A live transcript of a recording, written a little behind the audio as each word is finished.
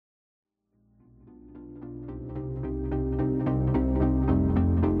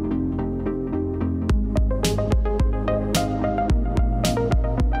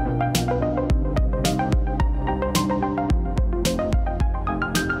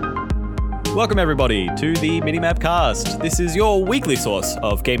Welcome everybody to the Minimap Cast. This is your weekly source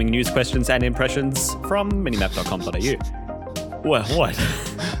of gaming news, questions and impressions from minimap.com.au. Well, what?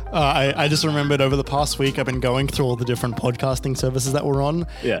 I just remembered over the past week I've been going through all the different podcasting services that we're on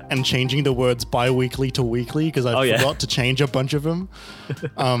and changing the words bi-weekly to weekly because I forgot to change a bunch of them.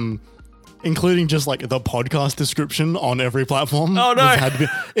 Including just like the podcast description on every platform. Oh no!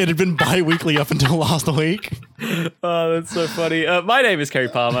 It had been bi-weekly up until last week. Oh, that's so funny. My name is Kerry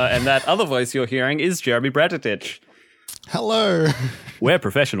Palmer, and that other voice you're hearing is Jeremy Bratatich. Hello. We're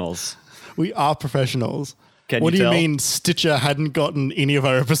professionals. We are professionals. What do you mean Stitcher hadn't gotten any of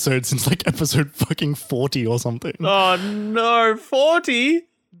our episodes since like episode fucking 40 or something? Oh no, 40?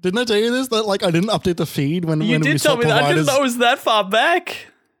 Didn't I tell you this? That like I didn't update the feed when you we did tell me that. I didn't know it was that far back.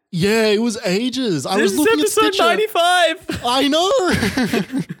 Yeah, it was ages. I was looking at Stitcher. This is episode 95. I know.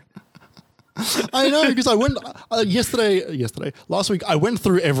 I know, because I went last week, I went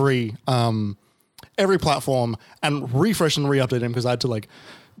through every platform and refreshed and re-updated them because I had to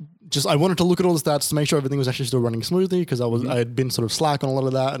I wanted to look at all the stats to make sure everything was actually still running smoothly because I had been sort of slack on a lot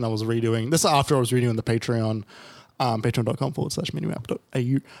of that and I was redoing, this after I was redoing the Patreon,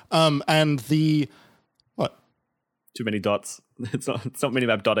 patreon.com/minimap.au, and the, what? Too many dots. It's not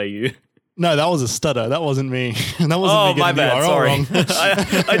minimap.au. No, that was a stutter. That wasn't me. That wasn't me. Oh, my bad. Sorry. Wrong.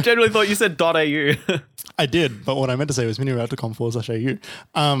 I genuinely thought you said .au. I did, but what I meant to say was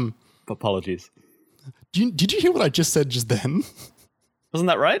minimap.com/au. Apologies. Did you hear what I just said just then? Wasn't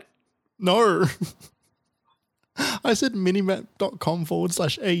that right? No. I said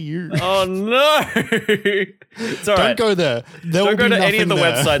minimap.com/au. Oh, no. It's all right. Don't go there. Don't go to any of the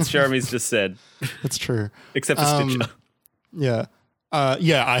websites Jeremy's just said. That's true. Except for Stitcher. Yeah.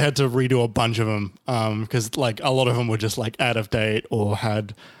 I had to redo a bunch of them because like a lot of them were just like out of date or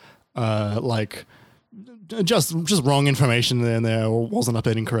had just wrong information in there or wasn't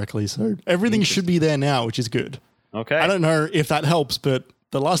updating correctly. So everything should be there now, which is good. Okay. I don't know if that helps, but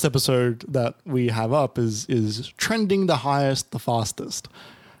the last episode that we have up is trending the highest, the fastest.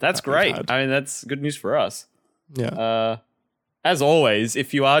 That's great. I mean, that's good news for us. Yeah. As always,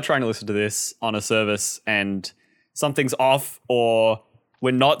 if you are trying to listen to this on a service and something's off or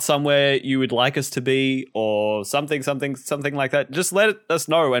we're not somewhere you would like us to be or something like that, just let us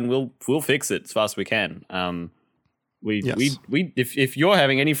know and we'll fix it as fast as we can. If you're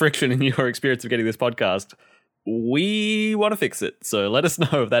having any friction in your experience of getting this podcast, we want to fix it. So let us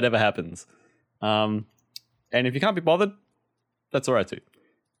know if that ever happens. And if you can't be bothered, that's all right too.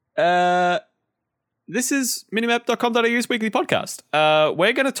 This is minimap.com.au's weekly podcast.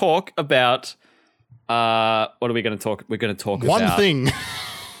 We're going to talk about what are we going to talk? We're going to talk about one thing.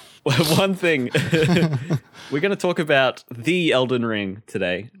 One thing. We're going to talk about the Elden Ring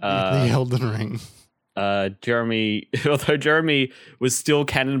today. The Elden Ring. Jeremy, although Jeremy was still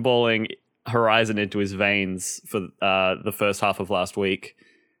cannonballing Horizon into his veins for the first half of last week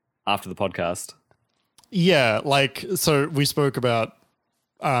after the podcast. Yeah, so we spoke about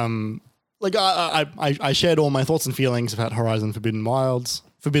I shared all my thoughts and feelings about Horizon Forbidden West.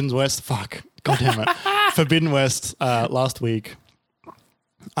 God damn it. Forbidden West last week.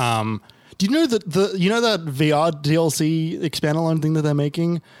 Do you know that that VR DLC expandalone thing that they're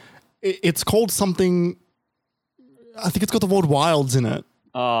making? It's called something. I think it's got the word wilds in it.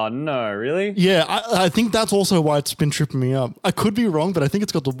 Oh no, really? Yeah, I think that's also why it's been tripping me up. I could be wrong, but I think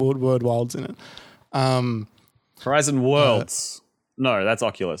it's got the word wilds in it. Horizon Worlds. No, that's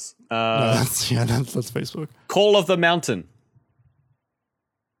Oculus. No, that's Facebook. Call of the Mountain.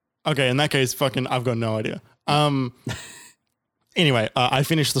 Okay, in that case, I've got no idea. Anyway, I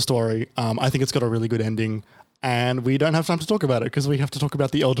finished the story. I think it's got a really good ending, and we don't have time to talk about it because we have to talk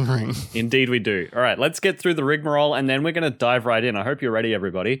about the Elden Ring. Indeed we do. All right, let's get through the rigmarole, and then we're going to dive right in. I hope you're ready,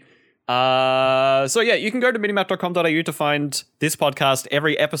 everybody. You can go to minimap.com.au to find this podcast,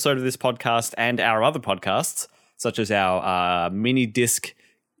 every episode of this podcast, and our other podcasts, such as our mini disc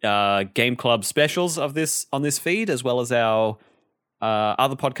game club specials on this feed, as well as our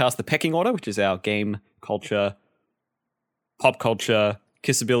other podcast, The Pecking Order, which is our game culture, pop culture,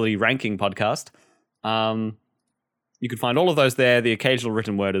 kissability ranking podcast. You can find all of those there, the occasional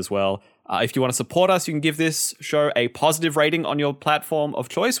written word as well. If you want to support us, you can give this show a positive rating on your platform of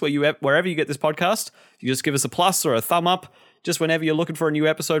choice, wherever you get this podcast. You just give us a plus or a thumb up, just whenever you're looking for a new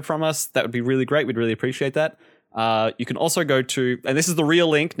episode from us. That would be really great. We'd really appreciate that. You can also go to, and this is the real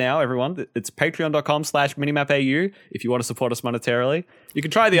link now, everyone. It's patreon.com/minimapau if you want to support us monetarily. You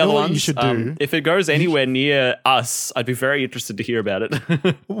can try the other ones. What you should do. If it goes anywhere near us, I'd be very interested to hear about it.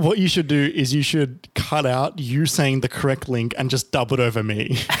 What you should do is you should cut out you saying the correct link and just dub it over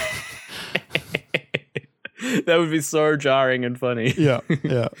me. That would be so jarring and funny. Yeah,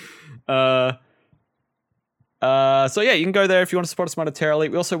 yeah. So yeah, you can go there if you want to support us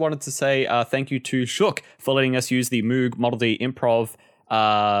monetarily. We also wanted to say thank you to Shook for letting us use the Moog Model D Improv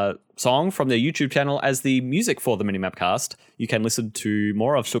song from their YouTube channel as the music for the Minimap Cast. You can listen to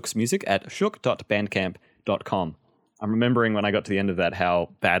more of Shook's music at shook.bandcamp.com. I'm remembering when I got to the end of that how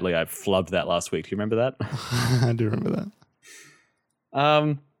badly I flubbed that last week. Do you remember that? I do remember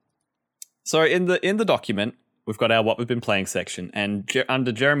that. So in the document, we've got our what we've been playing section, and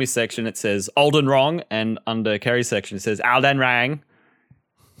under Jeremy's section it says Elden Wrong, and under Kerry's section it says Elden Rang.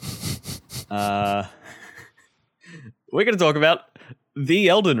 We're going to talk about the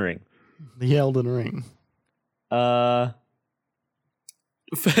Elden Ring. The Elden Ring. I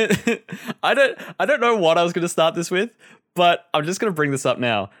don't know what I was going to start this with, but I'm just going to bring this up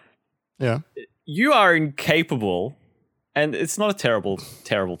now. Yeah. You are incapable, and it's not a terrible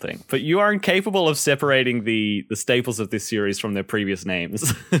thing, but you are incapable of separating the staples of this series from their previous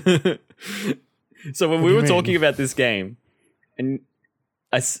names. So when we were talking about this game, and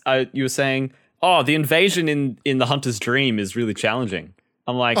you were saying, "Oh, the invasion in the Hunter's Dream is really challenging."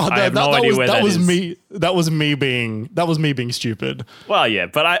 I'm like, I have no idea where that is. That was me being stupid. Well, yeah,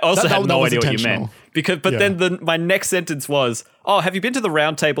 but I also had no idea what you meant. Then my next sentence was, "Oh, have you been to the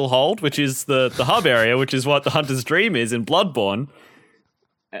Round Table Hold, which is the hub area, which is what the Hunter's Dream is in Bloodborne?"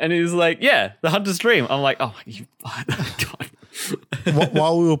 And he was like, "Yeah, the Hunter's Dream." I'm like, "Oh, you God."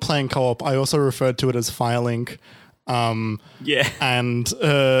 While we were playing co-op, I also referred to it as Firelink. Yeah, and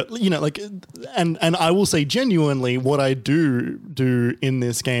and I will say genuinely, what I do in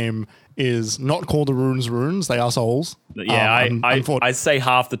this game is not call the runes. They are souls. Yeah, I say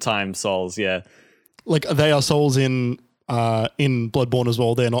half the time souls. Yeah, like they are souls in Bloodborne as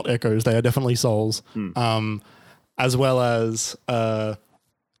well. They're not echoes. They are definitely souls. As well as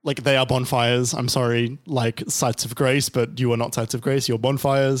like they are bonfires. I'm sorry, like Sites of Grace, but you are not Sites of Grace. You're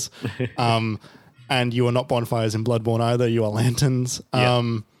bonfires. And you are not bonfires in Bloodborne either. You are lanterns.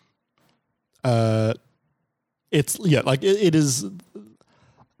 Yeah. It is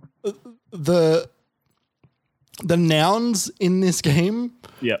the nouns in this game.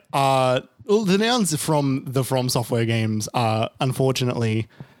 Yeah. The nouns from the From Software games are unfortunately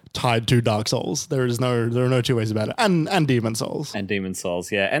tied to Dark Souls. There are no two ways about it. And Demon Souls. And Demon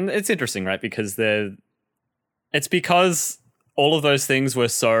Souls, yeah. And it's interesting, right? Because it's because all of those things were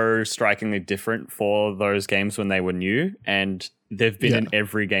so strikingly different for those games when they were new, and they've been in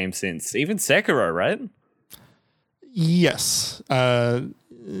every game since. Even Sekiro, right? Yes. In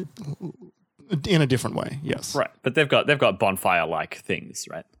a different way, yes. Right, but they've got bonfire-like things,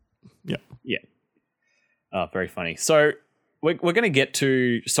 right? Yeah. Yeah. Oh, very funny. So we're going to get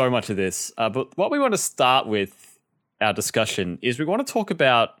to so much of this, but what we want to start with our discussion is we want to talk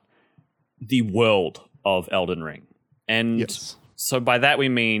about the world of Elden Ring. And so by that we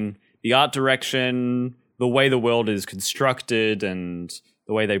mean the art direction, the way the world is constructed, and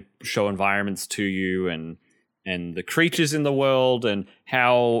the way they show environments to you, and the creatures in the world, and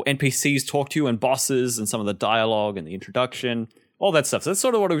how NPCs talk to you, and bosses, and some of the dialogue and the introduction, all that stuff. So that's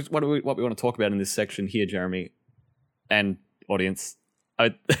sort of what we want to talk about in this section here, Jeremy, and audience.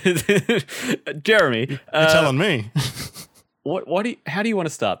 Jeremy, you're telling me. How do you want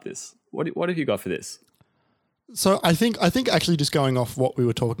to start this? What have you got for this? So I think actually just going off what we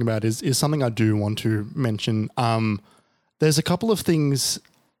were talking about is something I do want to mention. There's a couple of things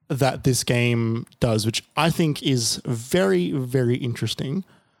that this game does, which I think is very, very interesting.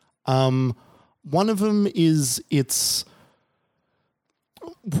 One of them is it's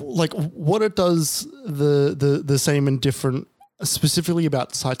like what it does the same and different, specifically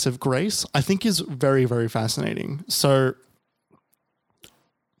about Sites of Grace, I think is very, very fascinating. So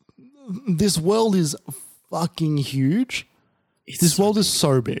this world is fucking huge. This world is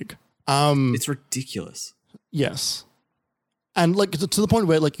so big. It's ridiculous. Yes. And like to the point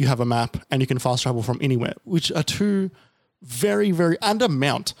where like you have a map and you can fast travel from anywhere, which are two very, very, and a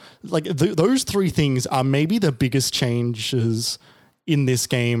mount. Like those three things are maybe the biggest changes in this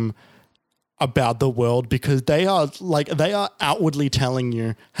game about the world, because they are outwardly telling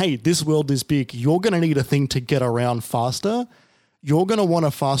you, hey, this world is big. You're going to need a thing to get around faster. You're going to want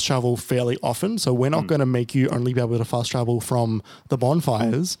to fast travel fairly often, so we're not going to make you only be able to fast travel from the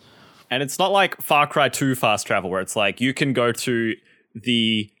bonfires. And it's not like Far Cry 2 fast travel, where it's like you can go to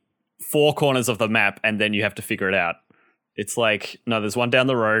the four corners of the map and then you have to figure it out. It's like, no, there's one down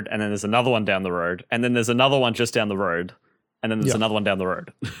the road, and then there's another one down the road, and then there's another one just down the road, and then there's another one down the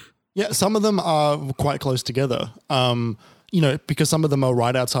road. Yeah, some of them are quite close together. Because some of them are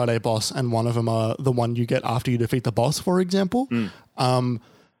right outside a boss, and one of them are the one you get after you defeat the boss, for example.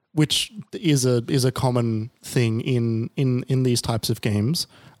 which is a common thing in these types of games.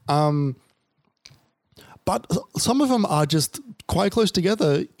 But some of them are just quite close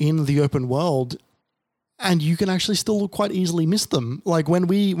together in the open world, and you can actually still quite easily miss them. Like when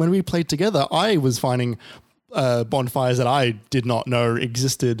we played together, I was finding bonfires that I did not know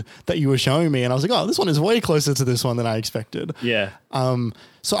existed that you were showing me, and I was like, oh, this one is way closer to this one than I expected. Yeah.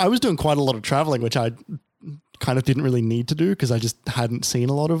 So I was doing quite a lot of traveling, which I kind of didn't really need to do because I just hadn't seen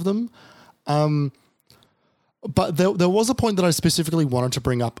a lot of them. But there was a point that I specifically wanted to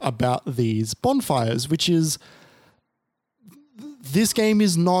bring up about these bonfires, which is this game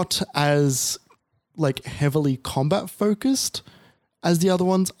is not as like heavily combat focused as the other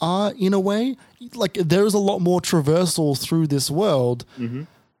ones are in a way. Like there is a lot more traversal through this world. Mm-hmm.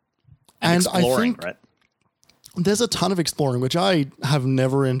 And I think right? there's a ton of exploring, which I have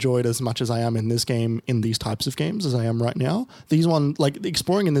never enjoyed as much as I am in this game, in these types of games as I am right now. These one, like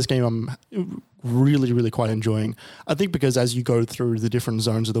exploring in this game, I'm really, really quite enjoying. I think because as you go through the different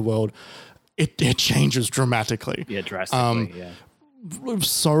zones of the world, it changes dramatically. Yeah, drastically, yeah.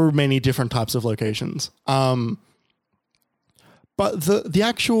 So many different types of locations. But the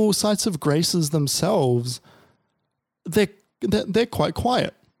actual sites of graces themselves, they're quite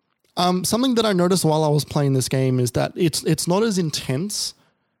quiet. Something that I noticed while I was playing this game is that it's not as intense,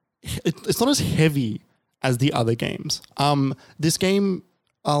 it's not as heavy as the other games. This game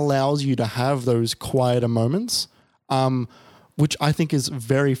allows you to have those quieter moments, which I think is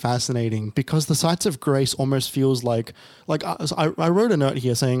very fascinating because the Sites of Grace almost feels like I wrote a note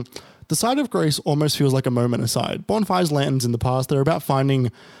here saying the Site of Grace almost feels like a moment aside. Bonfires, lanterns in the past, they're about finding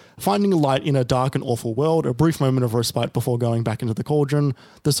light in a dark and awful world, a brief moment of respite before going back into the cauldron.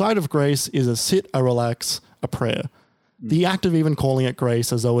 The Site of Grace is a sit, a relax, a prayer. The act of even calling it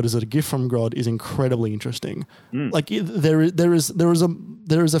grace as though it is a gift from God is incredibly interesting. Like there is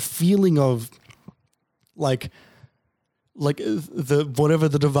a feeling of like the whatever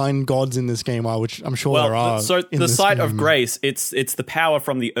the divine gods in this game are, which I'm sure there are. So the Site of Grace, it's the power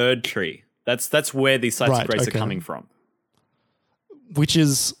from the Erd tree. That's where these Sites of Grace are coming from. Which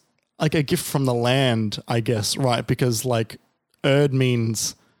is like a gift from the land, I guess, right? Because like Erd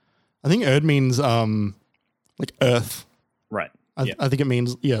means like earth. Right. I think it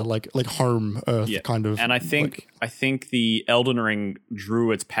means like home, earth, kind of. And I think the Elden Ring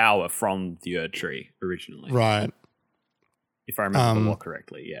drew its power from the Erd tree originally. Right. If I remember the lore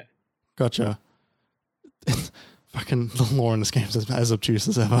correctly, yeah. Gotcha. Fucking the lore in this game is as obtuse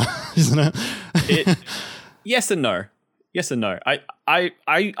as ever, isn't it? Yes and no. Yes and no.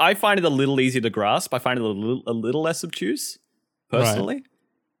 I find it a little easier to grasp. I find it a little less obtuse, personally. Right.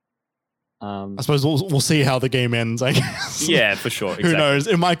 I suppose we'll see how the game ends, I guess. Yeah, for sure. Exactly. Who knows?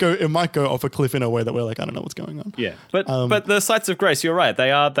 It might go off a cliff in a way that we're like, I don't know what's going on. Yeah, but the Sites of Grace, you're right.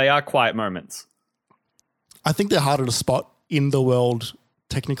 They are quiet moments. I think they're harder to spot in the world.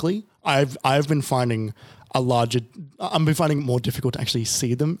 Technically, I've been finding it more difficult to actually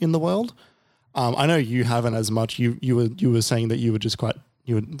see them in the world. I know you haven't as much. You were saying that you were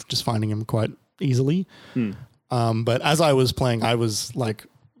just finding them quite easily. But as I was playing, I was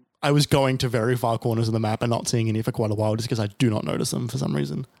going to very far corners of the map and not seeing any for quite a while just because I do not notice them for some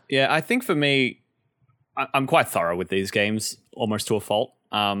reason. Yeah, I think for me, I'm quite thorough with these games, almost to a fault.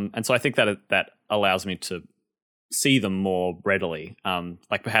 And so I think that allows me to see them more readily.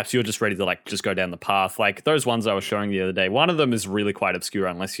 Like perhaps you're just ready to just go down the path. Like those ones I was showing the other day, one of them is really quite obscure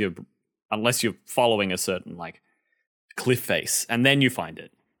unless you're following a certain cliff face, and then you find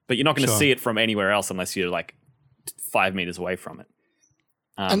it. But you're not going to see it from anywhere else unless you're 5 meters away from it.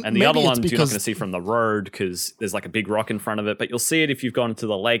 And the other ones you're not going to see from the road because there's a big rock in front of it, but you'll see it if you've gone to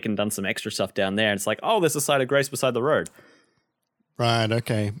the lake and done some extra stuff down there. And it's there's a Site of Grace beside the road. Right,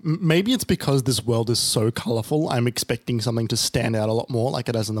 okay. Maybe it's because this world is so colorful, I'm expecting something to stand out a lot more like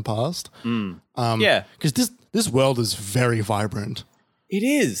it has in the past. Yeah. Because this world is very vibrant. It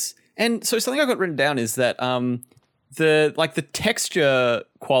is. And so something I got written down is that the texture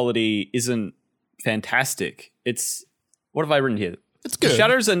quality isn't fantastic. It's, what have I written here? It's good. The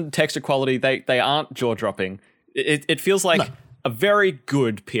shadows and texture quality, they aren't jaw-dropping. It feels like a very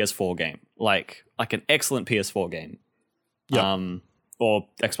good PS4 game, like an excellent PS4 game. Yep. Or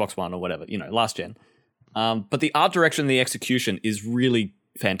Xbox One or whatever, last gen. But the art direction and the execution is really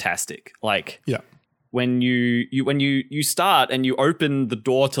fantastic. When you start and you open the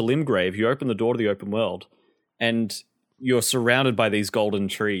door to Limgrave, you open the door to the open world, and you're surrounded by these golden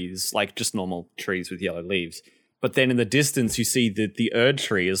trees, just normal trees with yellow leaves. But then in the distance, you see the Erd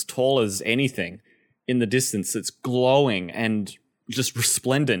tree, as tall as anything in the distance. It's glowing and just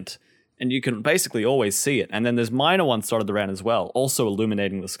resplendent. and you can basically always see it. And then there's minor ones dotted around as well, also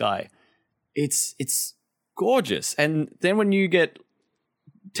illuminating the sky. It's gorgeous. And then when you get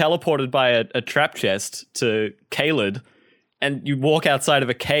teleported by a trap chest to Caelid, and you walk outside of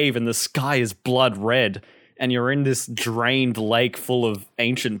a cave and the sky is blood red, and you're in this drained lake full of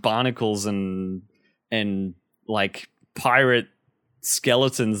ancient barnacles and like pirate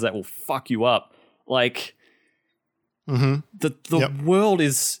skeletons that will fuck you up. Like the world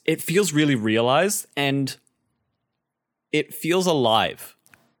it feels really realized, and it feels alive.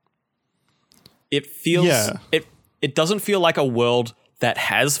 It feels it doesn't feel like a world that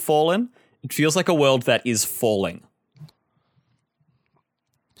has fallen. It feels like a world that is falling.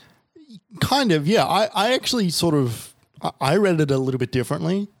 Kind of, yeah. I actually sort of I read it a little bit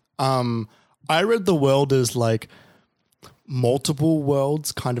differently. I read the world as like multiple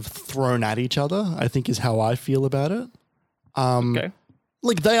worlds kind of thrown at each other, I think is how I feel about it. Okay.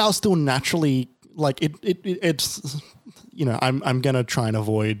 Like they are still naturally like it's you know, I'm gonna try and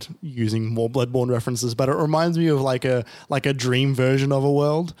avoid using more Bloodborne references, but it reminds me of like a dream version of a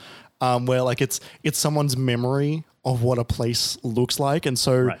world, where like it's someone's memory of what a place looks like, and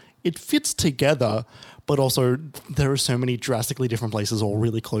so it fits together, but also there are so many drastically different places all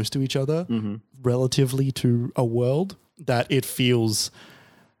really close to each other relatively to a world that it feels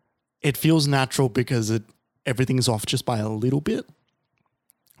natural because everything's off just by a little bit,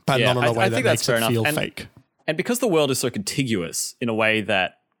 but not in a way that makes it feel fake. And because the world is so contiguous in a way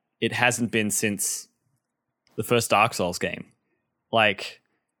that it hasn't been since the first Dark Souls game, like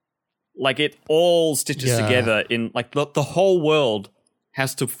it all stitches together in like the whole world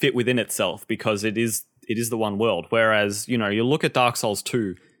has to fit within itself because it is the one world. Whereas, you know, you look at Dark Souls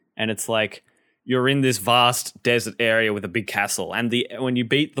 2 and it's like you're in this vast desert area with a big castle, and when you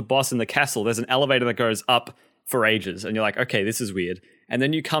beat the boss in the castle, there's an elevator that goes up for ages, and you're like, okay, this is weird. And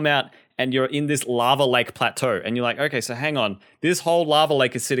then you come out and you're in this lava lake plateau, and you're like, okay, so hang on, this whole lava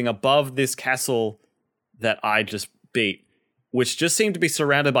lake is sitting above this castle that I just beat, which just seemed to be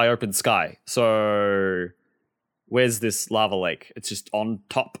surrounded by open sky. So where's this lava lake? It's just on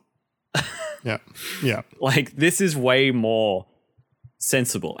top. Yeah. Like, this is way more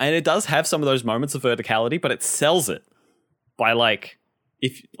sensible. And it does have some of those moments of verticality, but it sells it by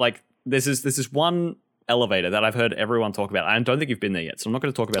there's this one elevator that I've heard everyone talk about. I don't think you've been there yet, so I'm not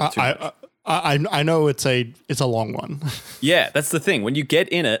going to talk about it too much. I know it's a long one. Yeah, that's the thing. When you get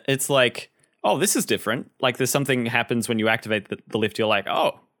in it, it's like, oh, this is different. Like, there's something happens when you activate the lift. You're like,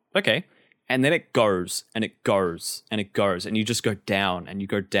 oh, okay. And then it goes and it goes and it goes, and you just go down and you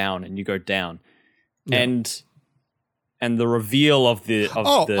go down and you go down. Yeah. And the reveal of the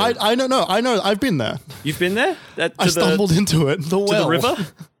I don't know. I know. I've been there. You've been there? I stumbled into it. The well. To the river?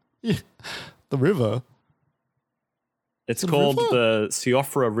 Yeah. The river. It's called the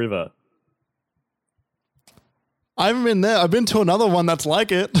Siofra River. I haven't been there. I've been to another one that's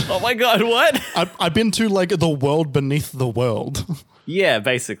like it. Oh my god, what? I've been to like the world beneath the world. Yeah,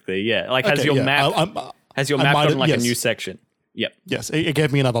 basically, yeah. Like, has your map gotten like a new section? Yep. Yes, it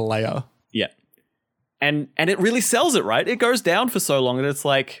gave me another layer. Yeah. And it really sells it, right? It goes down for so long that it's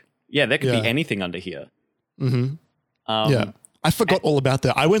like, yeah, there could be anything under here. Mm-hmm. Yeah. I forgot all about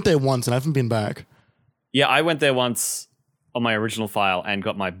that. I went there once and I haven't been back. Yeah, I went there once on my original file and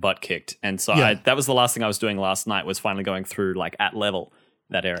got my butt kicked. And so that was the last thing I was doing last night, was finally going through like at level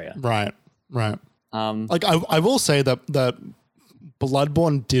that area. Right. Like I will say that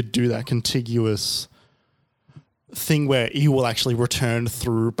Bloodborne did do that contiguous thing where you will actually return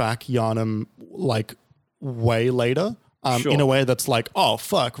through back Yharnam like way later, in a way that's like, oh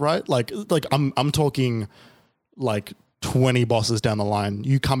fuck, right? Like I'm talking like 20 bosses down the line,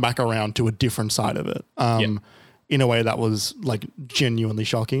 you come back around to a different side of it. In a way that was like genuinely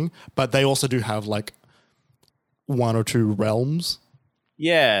shocking. But they also do have like one or two realms.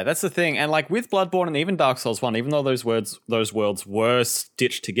 Yeah, that's the thing. And like with Bloodborne and even Dark Souls 1, even though those worlds were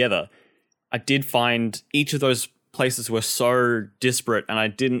stitched together, I did find each of those places were so disparate, and I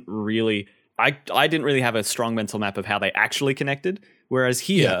didn't really have a strong mental map of how they actually connected. Whereas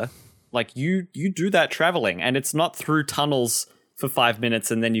here, like you do that traveling, and it's not through tunnels for 5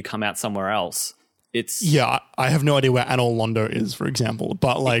 minutes and then you come out somewhere else. I have no idea where Anor Londo is, for example,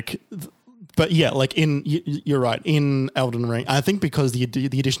 but you're right, in Elden Ring, I think because the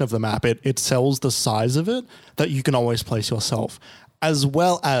addition of the map, it sells the size of it that you can always place yourself, as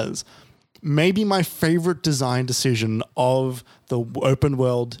well as maybe my favorite design decision of the open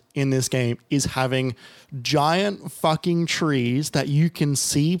world in this game is having giant fucking trees that you can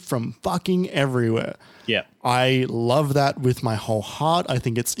see from fucking everywhere. Yeah. I love that with my whole heart. I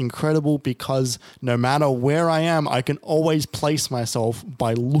think it's incredible because no matter where I am, I can always place myself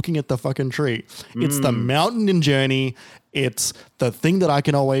by looking at the fucking tree. It's the mountain in Journey. It's the thing that I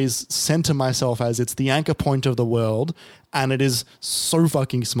can always center myself as. It's the anchor point of the world, and it is so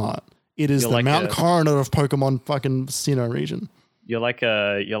fucking smart. It is the Mount Coroner of Pokemon fucking Sinnoh region. You're like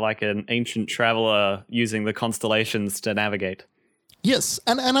an ancient traveler using the constellations to navigate. Yes,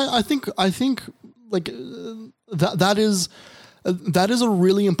 and I think like that is a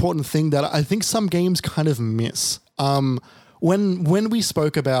really important thing that I think some games kind of miss. When we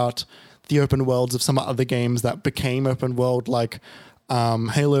spoke about the open worlds of some other games that became open world, like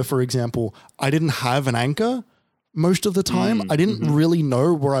Halo, for example, I didn't have an anchor most of the time. I didn't really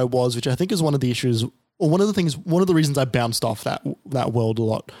know where I was, which I think is one of the issues, or one of the reasons I bounced off that world a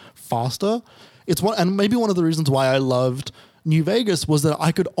lot faster. And maybe one of the reasons why I loved New Vegas was that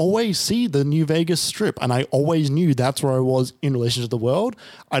I could always see the New Vegas Strip, and I always knew that's where I was in relation to the world.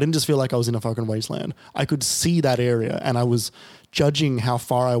 I didn't just feel like I was in a fucking wasteland. I could see that area, and I was judging how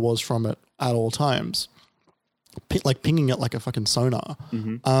far I was from it at all times, like pinging it like a fucking sonar.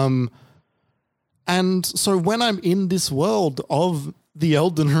 And so when I'm in this world of the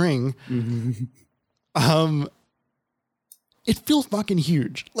Elden Ring, it feels fucking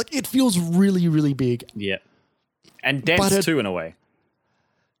huge. Like, it feels really, really big. Yeah. And dense too, in a way.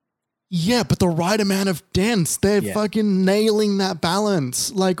 Yeah, but the right amount of dense. They're fucking nailing that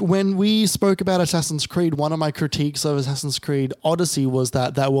balance. Like, when we spoke about Assassin's Creed, one of my critiques of Assassin's Creed Odyssey was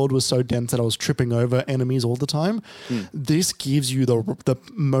that world was so dense that I was tripping over enemies all the time. This gives you the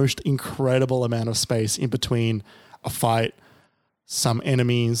most incredible amount of space in between a fight, some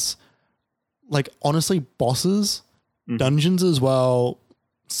enemies, like, honestly, bosses, dungeons as well,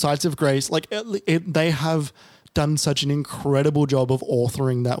 Sites of Grace. Like, they have done such an incredible job of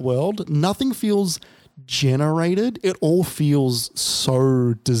authoring that world. Nothing feels generated. It all feels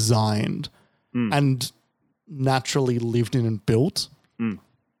so designed and naturally lived in and built.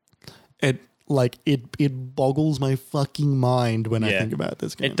 It boggles my fucking mind when I think about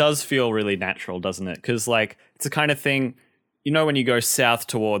this game. It does feel really natural, doesn't it? Because, like, it's the kind of thing, you know, when you go south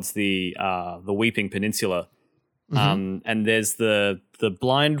towards the Weeping Peninsula, and there's the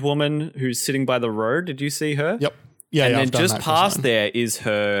blind woman who's sitting by the road. Did you see her? Yep. Yeah. And then just past there is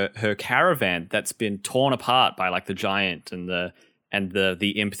her caravan that's been torn apart by, like, the giant and the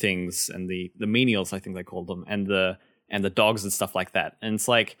imp things and the menials, I think they called them, and the dogs and stuff like that. And it's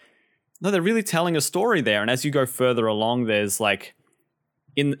like, no, they're really telling a story there. And as you go further along, there's like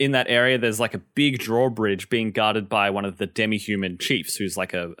in that area, there's like a big drawbridge being guarded by one of the demi-human chiefs, who's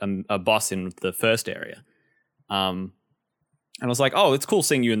like a boss in the first area. And I was like, oh, it's cool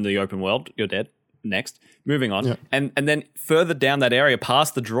seeing you in the open world. You're dead. Next. Moving on. Yeah. And then further down that area,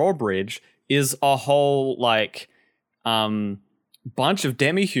 past the drawbridge, is a whole, like, bunch of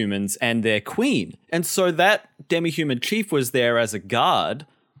demi-humans and their queen. And so that demi-human chief was there as a guard,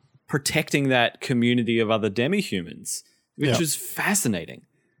 protecting that community of other demi-humans, which is fascinating.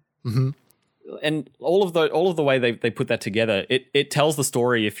 And all of the way they put that together, it tells the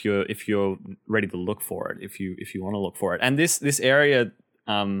story if you're ready to look for it, if you want to look for it. And this area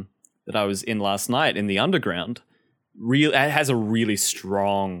that I was in last night in the underground, it has a really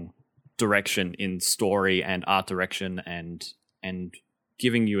strong direction in story and art direction and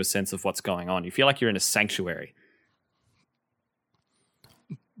giving you a sense of what's going on. You feel like you're in a sanctuary.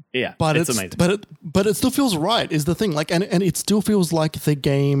 Yeah, but it's amazing. But it still feels right, is the thing. Like, and it still feels like the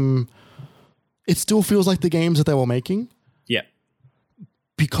game. It still feels like the games that they were making. Yeah.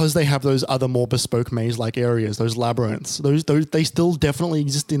 Because they have those other more bespoke maze-like areas, those labyrinths. Those they still definitely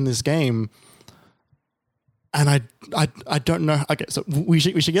exist in this game. And I don't know. Okay, so we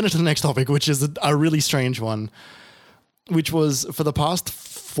should get into the next topic, which is a really strange one. Which was, for the past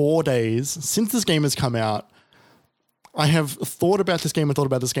 4 days since this game has come out, I have thought about this game,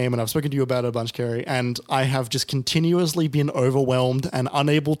 and I've spoken to you about it a bunch, Kerry, and I have just continuously been overwhelmed and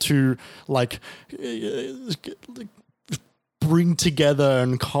unable to, like, bring together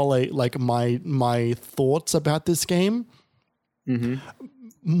and collate, like, my thoughts about this game.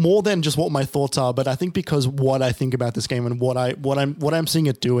 More than just what my thoughts are, but I think because what I think about this game and what I'm seeing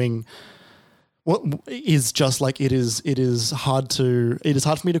it doing, what is just like it is hard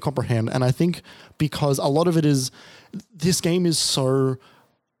for me to comprehend. And I think because a lot of it is, this game is so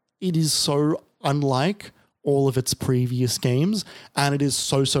unlike all of its previous games, and it is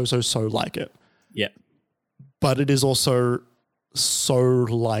so like it. Yeah. But it is also so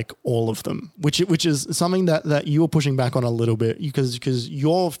like all of them, which is something that you were pushing back on a little bit because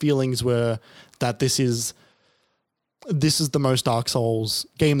your feelings were that this is the most Dark Souls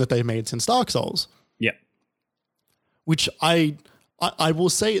game that they've made since Dark Souls. Yeah. Which I will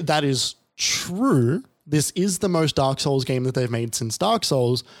say that is true. This is the most Dark Souls game that they've made since Dark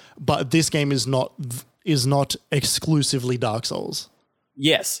Souls, but this game is not exclusively Dark Souls.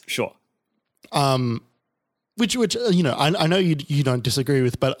 Yes, sure. Which I know you don't disagree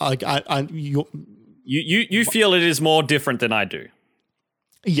with, but you feel it is more different than I do.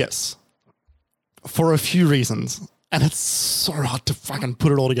 Yes, for a few reasons, and it's so hard to fucking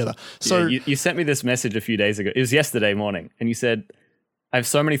put it all together. So you sent me this message a few days ago. It was yesterday morning, and you said, I have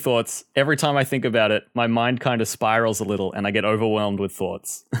so many thoughts. Every time I think about it, my mind kind of spirals a little and I get overwhelmed with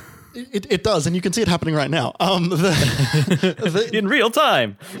thoughts. It does, and you can see it happening right now. In real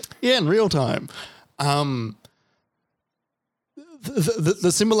time. Yeah, in real time.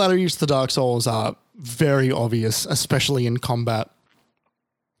 The similarities to Dark Souls are very obvious, especially in combat.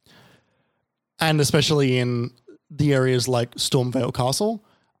 And especially in the areas like Stormvale Castle.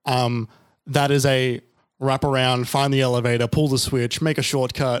 That is a wrap around, find the elevator, pull the switch, make a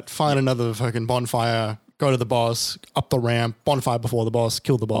shortcut, find another fucking bonfire, go to the boss, up the ramp, bonfire before the boss,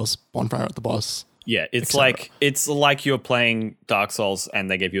 kill the boss, bonfire at the boss. Yeah, it's like you're playing Dark Souls and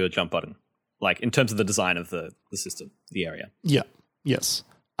they gave you a jump button. Like in terms of the design of the system, the area. Yeah. Yes.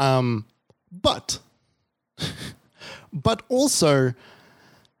 But also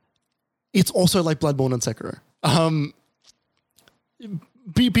it's also like Bloodborne and Sekiro.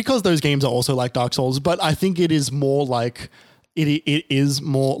 Because those games are also like Dark Souls, but I think it is more like it is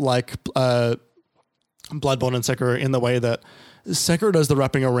more like Bloodborne and Sekiro in the way that Sekiro does the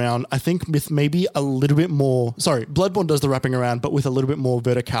wrapping around, I think with maybe a little bit more, Bloodborne does the wrapping around, but with a little bit more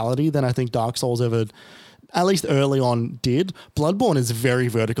verticality than I think Dark Souls ever, at least early on, did. Bloodborne is very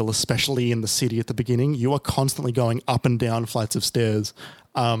vertical, especially in the city at the beginning. You are constantly going up and down flights of stairs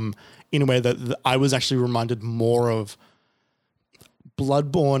in a way that I was actually reminded more of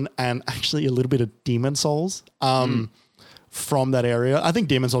Bloodborne and actually a little bit of Demon Souls from that area. I think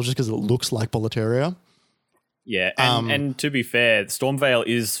Demon Souls just because it looks like Boletaria. Yeah, and to be fair, Stormvale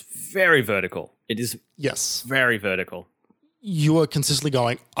is very vertical. It is very vertical. You are consistently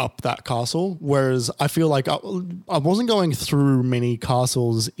going up that castle, whereas I feel like I wasn't going through many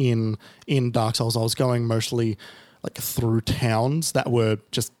castles in Dark Souls. I was going mostly like through towns that were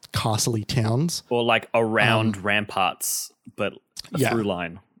just castle-y towns. Or like around ramparts, but through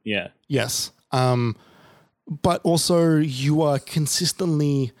line. Yeah. Yes. But also you are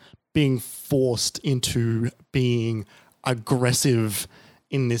consistently being forced into being aggressive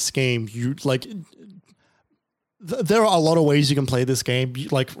in this game. You like there are a lot of ways you can play this game.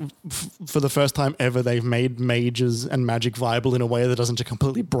 Like for the first time ever, they've made mages and magic viable in a way that doesn't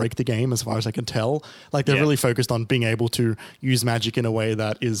completely break the game, as far as I can tell. Like they're really focused on being able to use magic in a way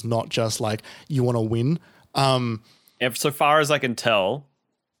that is not just like you want to win. So far as I can tell,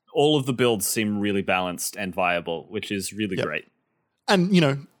 all of the builds seem really balanced and viable, which is really great.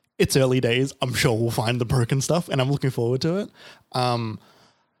 And it's early days. I'm sure we'll find the broken stuff, and I'm looking forward to it.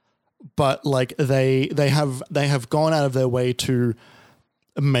 But like they have gone out of their way to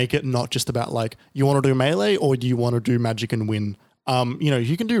make it not just about like you want to do melee or do you want to do magic and win.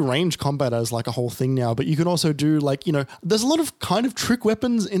 You can do range combat as like a whole thing now, but you can also do like, there's a lot of kind of trick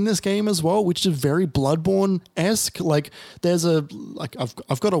weapons in this game as well, which is very Bloodborne-esque. Like there's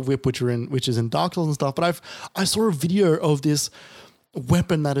I've got a whip which is in Dark Souls and stuff, but I saw a video of this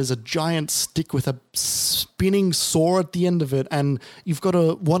weapon that is a giant stick with a spinning saw at the end of it, and you've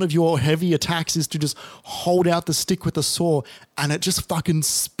got one of your heavy attacks is to just hold out the stick with the saw, and it just fucking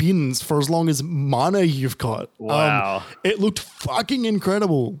spins for as long as mana you've got. Wow. It looked fucking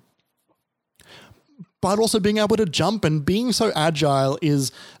incredible. But also being able to jump and being so agile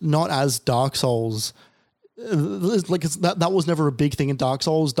is not as Dark Souls. Like that was never a big thing in Dark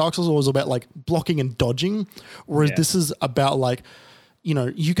Souls. Dark Souls was always about like blocking and dodging, whereas this is about like,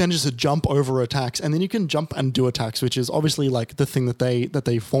 you can just jump over attacks, and then you can jump and do attacks, which is obviously like the thing that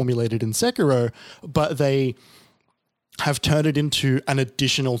they formulated in Sekiro, but they have turned it into an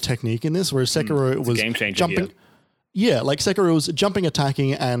additional technique in this, whereas Sekiro was game changer jumping. Here. Yeah, like Sekiro was jumping,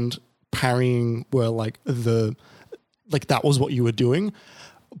 attacking, and parrying were like that was what you were doing.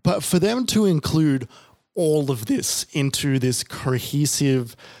 But for them to include all of this into this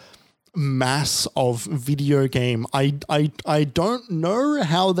cohesive mass of video game, I don't know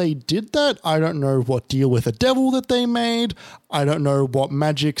how they did that. I don't know what deal with the devil that they made. I don't know what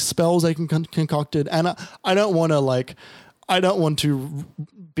magic spells they concocted, and I don't want to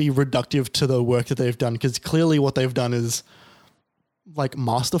be reductive to the work that they've done, because clearly what they've done is like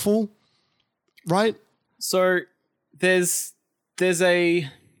masterful, right? So there's a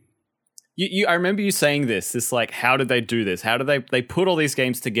I remember you saying this like, how did they do this? How did they put all these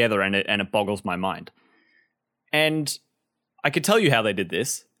games together, and it boggles my mind. And I could tell you how they did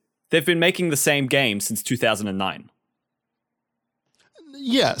this. They've been making the same game since 2009.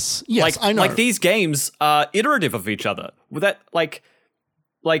 Yes, I know. Like, these games are iterative of each other. With that, like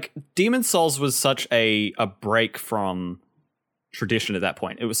Demon's Souls was such a break from tradition at that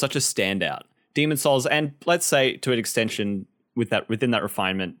point. It was such a standout. Demon's Souls, and let's say to an extension within that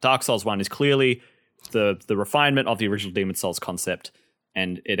refinement, Dark Souls 1 is clearly the refinement of the original Demon's Souls concept,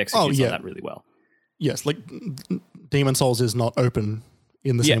 and it executes on that really well. Yes, like Demon's Souls is not open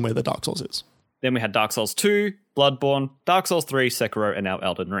in the same way that Dark Souls is. Then we had Dark Souls 2, Bloodborne, Dark Souls 3, Sekiro, and now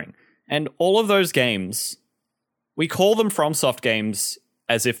Elden Ring. And all of those games, we call them FromSoft games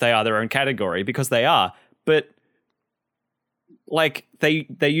as if they are their own category, because they are, but like they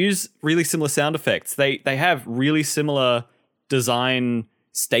use really similar sound effects. They have really similar design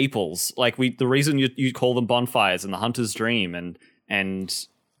staples. Like the reason you call them bonfires and the Hunter's Dream and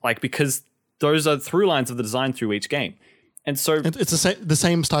like, because those are through lines of the design through each game. And so it's the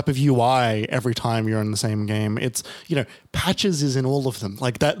same type of UI every time you're in the same game. It's, patches is in all of them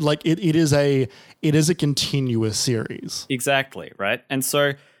like that. Like it is a continuous series. Exactly. Right. And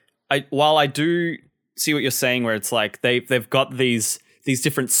so while I do see what you're saying, where it's like they've got these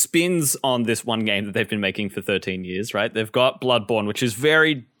different spins on this one game that they've been making for 13 years, right? They've got Bloodborne, which is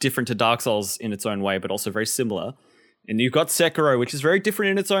very different to Dark Souls in its own way, but also very similar. And you've got Sekiro, which is very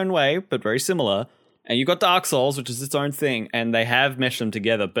different in its own way, but very similar. And you've got Dark Souls, which is its own thing, and they have meshed them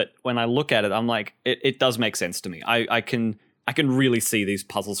together. But when I look at it, I'm like, it does make sense to me. I can really see these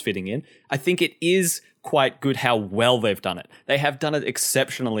puzzles fitting in. I think it is quite good how well they've done it. They have done it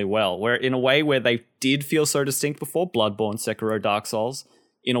exceptionally well, where in a way where they did feel so distinct before, Bloodborne, Sekiro, Dark Souls,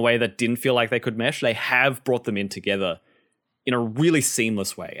 in a way that didn't feel like they could mesh, they have brought them in together in a really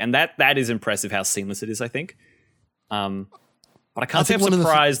seamless way. And that is impressive how seamless it is, I think. But I can't say I'm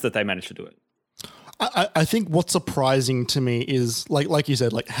surprised that they managed to do it. I think what's surprising to me is like you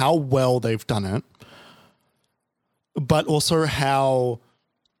said, like how well they've done it, but also how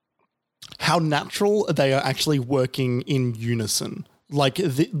natural they are actually working in unison. Like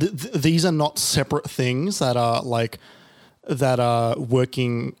these are not separate things that are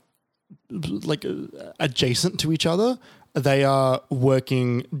working like adjacent to each other. They are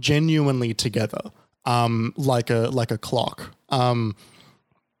working genuinely together, like a clock.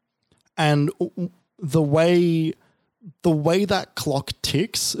 And the way that clock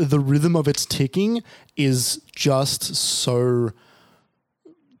ticks, the rhythm of its ticking is just so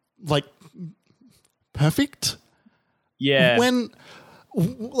like perfect. Yeah.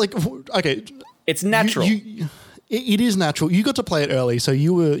 Okay, it's natural. It is natural. You got to play it early, so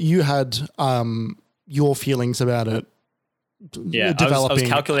you had your feelings about it. Yeah, I was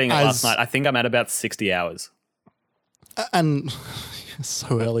calculating it last night. I think I'm at about 60 hours. And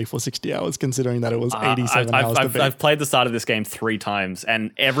so early for 60 hours, considering that it was 87 hours. I've played the start of this game 3 times,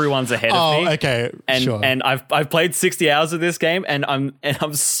 and everyone's ahead of me. Oh, okay, sure. And I've played 60 hours of this game, and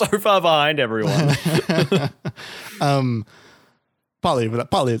I'm so far behind everyone. Partly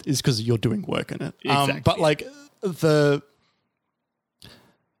it's because you're doing work in it. Exactly. But like I've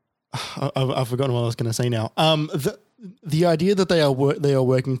forgotten what I was going to say now. The idea that they are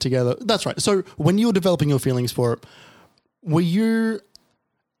working together. That's right. So when you were developing your feelings for it, were you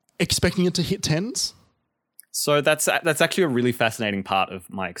expecting it to hit 10s? So that's actually a really fascinating part of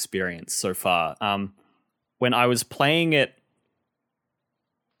my experience so far. When I was playing it,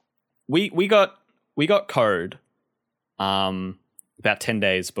 we got code about 10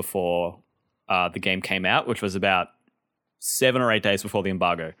 days before the game came out, which was about 7 or 8 days before the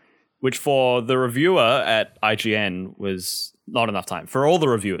embargo, which for the reviewer at IGN was not enough time. For all the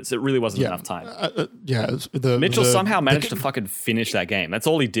reviewers, it really wasn't enough time. Mitchell somehow managed to fucking finish that game. That's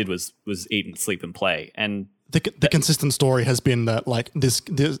all he did was eat and sleep and play. And the consistent story has been that like this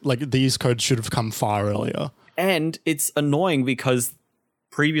these codes should have come far earlier. And it's annoying because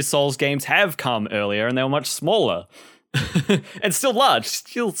previous Souls games have come earlier and they were much smaller. And still large,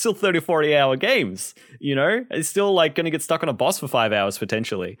 still 30 or 40 hour games, It's still like going to get stuck on a boss for 5 hours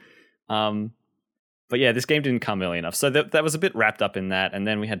potentially. But yeah, this game didn't come early enough. So that was a bit wrapped up in that. And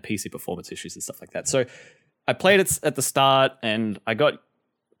then we had PC performance issues and stuff like that. So I played it at the start and I got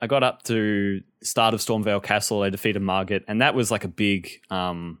up to the start of Stormvale Castle. I defeated Margit. And that was like a big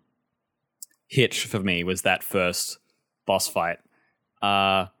hitch for me, was that first boss fight.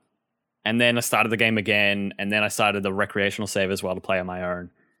 And then I started the game again. And then I started the recreational save as well to play on my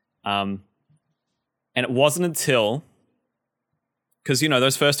own. And it wasn't until because,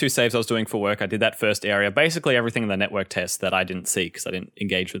 those first 2 saves I was doing for work, I did that first area, basically everything in the network test that I didn't see because I didn't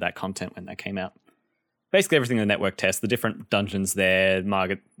engage with that content when that came out. Basically everything in the network test, the different dungeons there,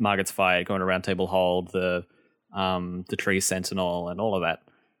 Margot's fight, going to Round Table Hold, the Tree Sentinel, and all of that.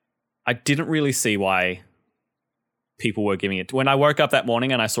 I didn't really see why people were giving it. When I woke up that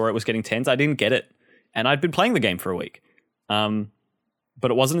morning and I saw it was getting 10s, I didn't get it. And I'd been playing the game for a week. But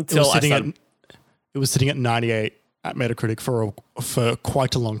it wasn't until it was sitting at 98 at Metacritic for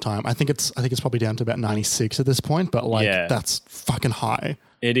quite a long time. I think it's probably down to about 96 at this point, but that's fucking high.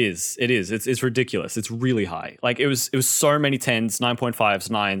 It is. It's ridiculous. It's really high. Like it was so many 10s, 9.5s,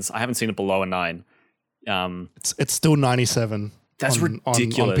 9s. I haven't seen it below a 9. It's still 97. That's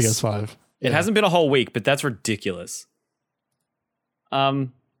ridiculous. On PS5. It hasn't been a whole week, but that's ridiculous.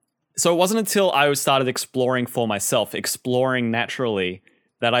 So it wasn't until I started exploring for myself, exploring naturally,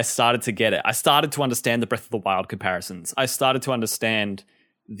 that I started to get it. I started to understand the Breath of the Wild comparisons. I started to understand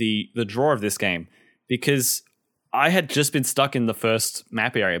the draw of this game because I had just been stuck in the first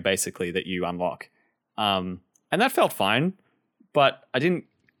map area, basically, that you unlock. And that felt fine, but I didn't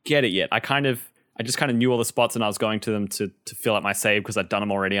get it yet. I just kind of knew all the spots and I was going to them to fill out my save because I'd done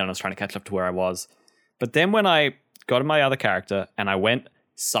them already and I was trying to catch up to where I was. But then when I got to my other character and I went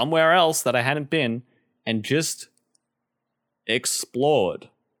somewhere else that I hadn't been and just explored,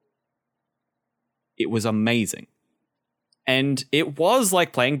 it was amazing. And it was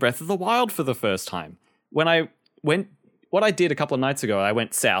like playing Breath of the Wild for the first time. What I did a couple of nights ago, I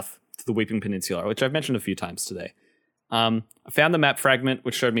went south to the Weeping Peninsula, which I've mentioned a few times today. I found the map fragment,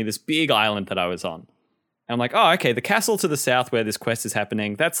 which showed me this big island that I was on. And I'm like, oh, okay, the castle to the south where this quest is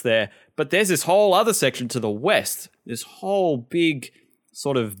happening, that's there. But there's this whole other section to the west. This whole big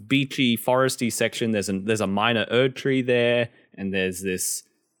sort of beachy, foresty section. There's a minor Erd tree there. And there's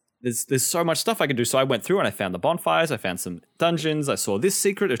so much stuff I could do. So I went through and I found the bonfires. I found some dungeons. I saw this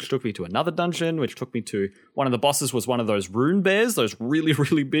secret, which took me to another dungeon, which took me to one of the bosses was one of those rune bears, those really,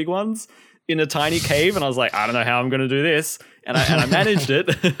 really big ones in a tiny cave. And I was like, I don't know how I'm going to do this. And I managed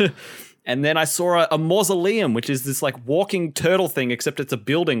it. And then I saw a mausoleum, which is this like walking turtle thing, except it's a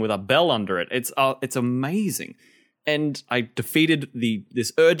building with a bell under it. It's amazing. And I defeated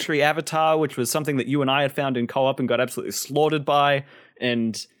this Erd tree avatar, which was something that you and I had found in co-op and got absolutely slaughtered by.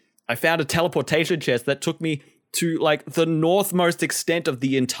 And I found a teleportation chest that took me to like the northmost extent of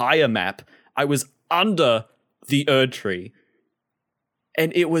the entire map. I was under the Erd tree.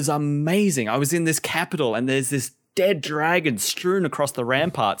 And it was amazing. I was in this capital and there's this dead dragon strewn across the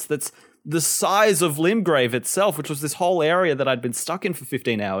ramparts that's the size of Limgrave itself, which was this whole area that I'd been stuck in for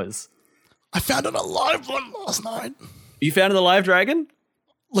 15 hours. I found an alive one last night. You found an alive dragon?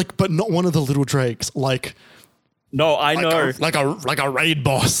 Like, but not one of the little drakes. Like, no, I know. Like a raid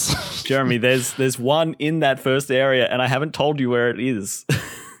boss. Jeremy, there's one in that first area, and I haven't told you where it is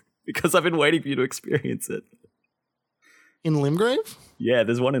because I've been waiting for you to experience it. In Limgrave? Yeah,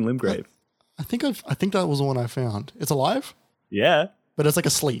 there's one in Limgrave. I think that was the one I found. It's alive? Yeah. But it's like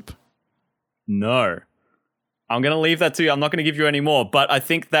asleep. No. I'm going to leave that to you. I'm not going to give you any more, but I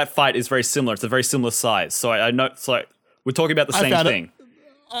think that fight is very similar. It's a very similar size. So I know it's like we're talking about the same thing.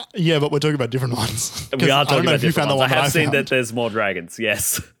 Yeah, but we're talking about different ones. We are talking about different ones. I have seen found. that there's more dragons.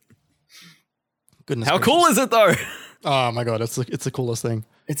 Yes. Goodness. How cool is it though? Oh my god, it's the coolest thing.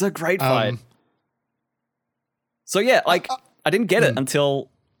 It's a great fight. So yeah, like I didn't get it until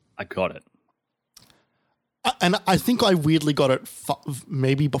I got it. And I think I weirdly got it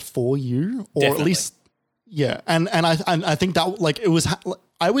maybe before you, or Definitely. at least, yeah. And I think that like it was,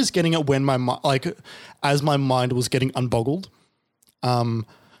 I was getting it when as my mind was getting unboggled,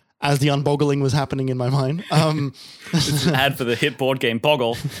 as the unboggling was happening in my mind. It's an ad for the hit board game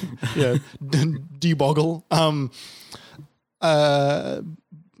Boggle. Yeah, deboggle.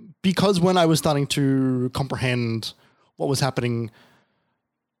 Because when I was starting to comprehend what was happening.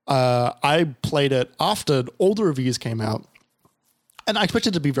 I played it after all the reviews came out, and I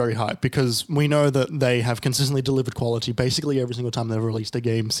expected it to be very high because we know that they have consistently delivered quality basically every single time they've released a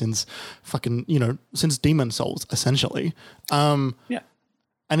game since since Demon Souls, essentially. Yeah.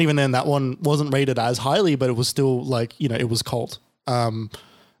 And even then, that one wasn't rated as highly, but it was still like, it was cult, at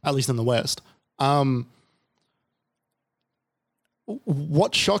least in the West.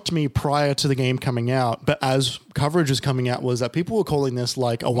 What shocked me prior to the game coming out, but as coverage was coming out, was that people were calling this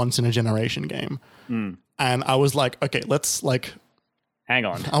like a once in a generation game. And I was like, okay, let's like, hang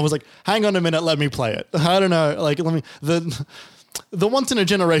on. I was like, hang on a minute. Let me play it. I don't know. Like, the once in a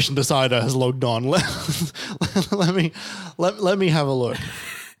generation decider has logged on. Let me have a look.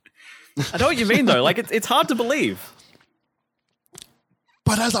 I know what you mean though. Like it's hard to believe.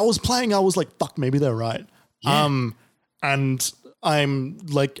 But as I was playing, I was like, fuck, maybe they're right. Yeah. And I'm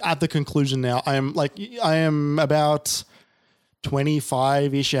like at the conclusion now. I am about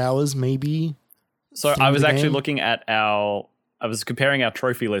 25-ish hours, maybe. So I was actually looking at I was comparing our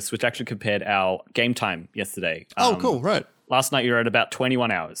trophy lists, which actually compared our game time yesterday. Oh, cool. Right. Last night you were at about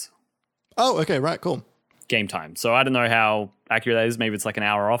 21 hours. Oh, okay. Right. Cool. Game time. So I don't know how accurate that is. Maybe it's like an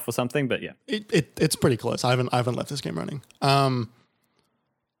hour off or something, but yeah. It's pretty close. I haven't left this game running.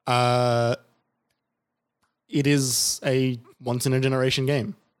 It is a once in a generation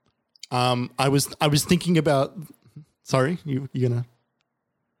game. I was thinking about. Sorry, you gonna.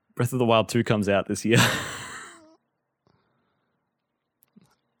 Breath of the Wild 2 comes out this year.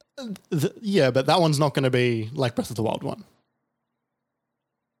 Yeah, but that one's not going to be like Breath of the Wild 1.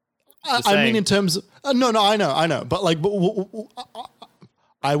 I mean, in terms of... No, I know. But like,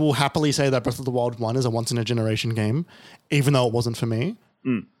 I will happily say that Breath of the Wild 1 is a once-in-a-generation game, even though it wasn't for me,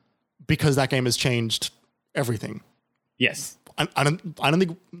 because that game has changed everything. Yes. I don't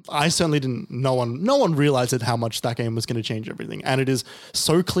think... I certainly didn't... No one realized how much that game was going to change everything. And it is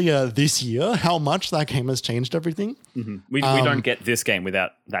so clear this year how much that game has changed everything. Mm-hmm. We don't get this game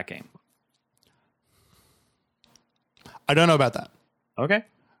without that game. I don't know about that. Okay.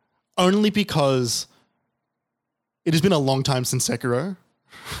 Only because it has been a long time since Sekiro.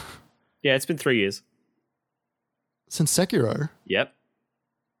 Yeah, it's been 3 years. Since Sekiro? Yep.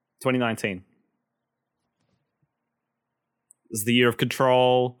 2019. It was the year of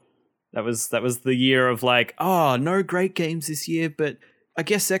Control. That was the year of like, oh, no great games this year, but I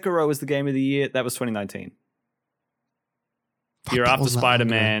guess Sekiro was the game of the year. That was 2019. Year after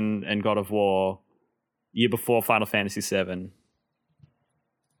Spider-Man and God of War. Year before Final Fantasy VII.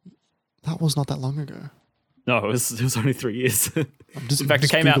 That was not that long ago. No, it was only 3 years. In fact, it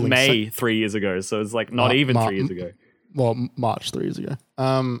came out May 3 years ago, so it's like not even 3 years ago. Well, March 3 years ago.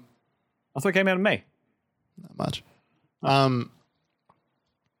 I thought it came out in May. Not much.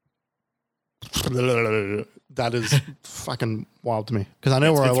 That is fucking wild to me because I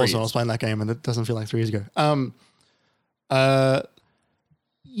know where I was when I was playing that game, and it doesn't feel like 3 years ago.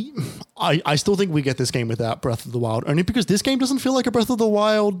 I still think we get this game without Breath of the Wild, only because this game doesn't feel like a Breath of the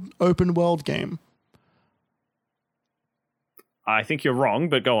Wild open world game. I think you're wrong,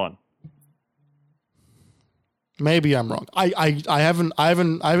 but go on. Maybe I'm wrong. I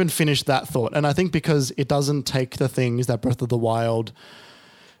haven't finished that thought, and I think because it doesn't take the things that Breath of the Wild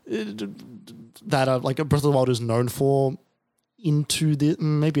that are like Breath of the Wild is known for into the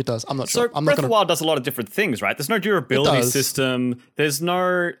maybe it does. I'm not sure. So Breath of the Wild does a lot of different things, right? There's no durability system. There's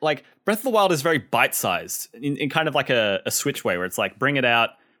no like Breath of the Wild is very bite-sized in kind of like a Switch way, where it's like bring it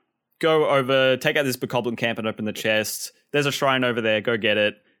out, go over, take out this Bokoblin camp and open the chest. There's a shrine over there. Go get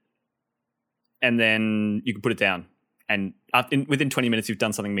it. And then you can put it down. And within 20 minutes, you've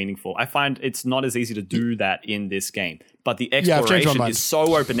done something meaningful. I find it's not as easy to do that in this game. But the exploration is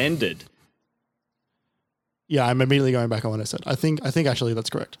so open-ended. Yeah, I'm immediately going back on what I said. I think actually that's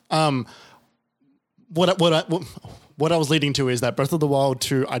correct. What I was leading to is that Breath of the Wild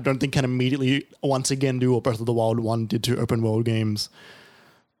 2, I don't think can immediately once again do what Breath of the Wild 1 did to open world games,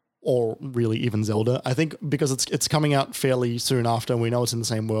 or really even Zelda. I think because it's coming out fairly soon after, and we know it's in the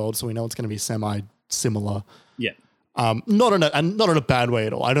same world, so we know it's going to be semi-similar. Yeah. Not in a bad way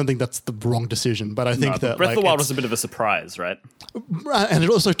at all. I don't think that's the wrong decision, but I think that Breath of the Wild was a bit of a surprise, right? And it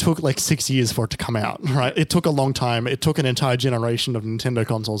also took like 6 years for it to come out, right? It took a long time. It took an entire generation of Nintendo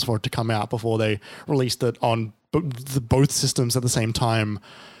consoles for it to come out before they released it on both systems at the same time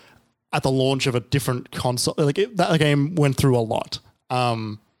at the launch of a different console. That game went through a lot.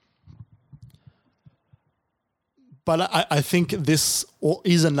 But I think this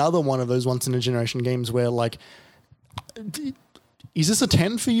is another one of those once-in-a-generation games where, like, is this a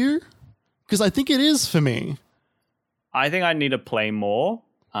 10 for you? Because I think it is for me. I think I need to play more.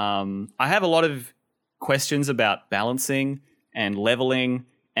 I have a lot of questions about balancing and leveling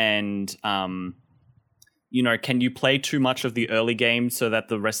and, can you play too much of the early game so that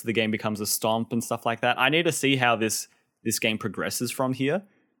the rest of the game becomes a stomp and stuff like that? I need to see how this game progresses from here.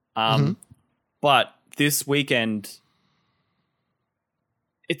 But this weekend,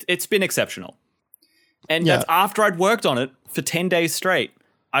 it's been exceptional. And that's after I'd worked on it for 10 days straight.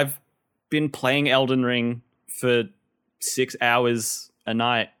 I've been playing Elden Ring for 6 hours a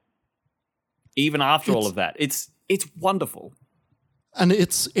night, even after all of that. It's wonderful. And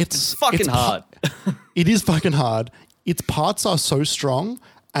it's fucking hard. It is fucking hard. Its parts are so strong,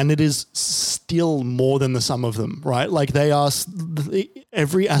 and it is still more than the sum of them, right? Like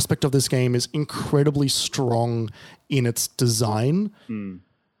every aspect of this game is incredibly strong in its design,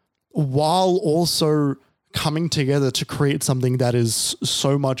 while also coming together to create something that is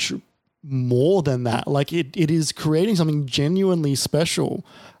so much more than that. Like it is creating something genuinely special.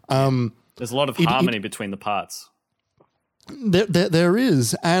 There's a lot of harmony between the parts. There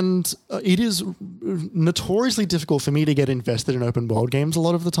is, and it is notoriously difficult for me to get invested in open world games a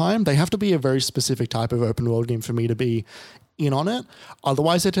lot of the time. They have to be a very specific type of open world game for me to be in on it.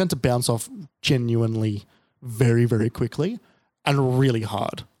 Otherwise, they tend to bounce off genuinely very, very quickly and really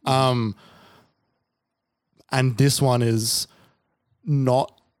hard. And this one is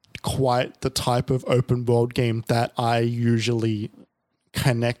not quite the type of open world game that I usually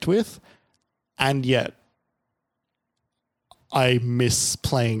connect with, and yet I miss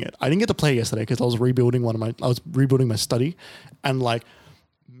playing it. I didn't get to play yesterday because I was rebuilding my study, and like,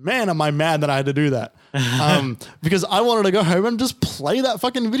 man, am I mad that I had to do that? Because I wanted to go home and just play that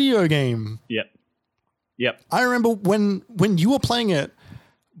fucking video game. Yep. I remember when you were playing it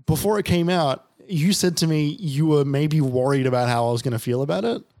before it came out, you said to me you were maybe worried about how I was going to feel about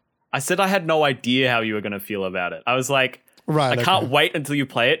it. I said I had no idea how you were going to feel about it. I was like, right, I can't wait until you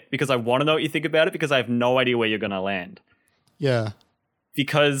play it because I want to know what you think about it because I have no idea where you're going to land. Yeah.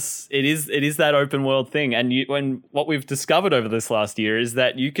 Because it is that open world thing. And what we've discovered over this last year is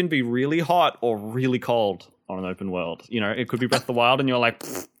that you can be really hot or really cold on an open world. You know, it could be Breath of the Wild and you're like,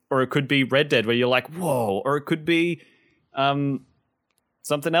 pfft, or it could be Red Dead where you're like, whoa, or it could be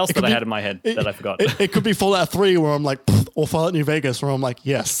something else that I had in my head that I forgot. It could be Fallout 3 where I'm like, pfft, or Fallout New Vegas where I'm like,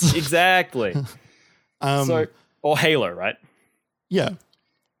 yes. Exactly. Or Halo, right? Yeah.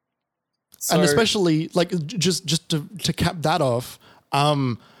 So, and especially like just to cap that off,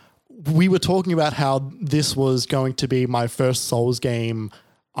 we were talking about how this was going to be my first Souls game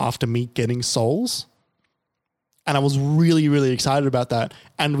after me getting Souls. And I was really, really excited about that.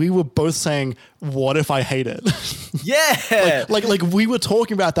 And we were both saying, what if I hate it? Yeah. like we were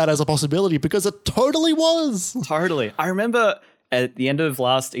talking about that as a possibility because it totally was. Totally. I remember at the end of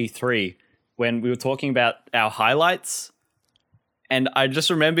last E3 when we were talking about our highlights. And I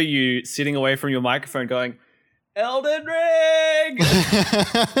just remember you sitting away from your microphone going, Elden Ring!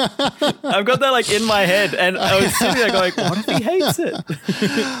 I've got that like in my head. And I was sitting there going, what if he hates it?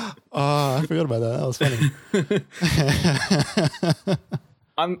 Oh, I forgot about that. That was funny.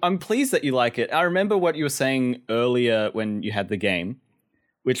 I'm pleased that you like it. I remember what you were saying earlier when you had the game,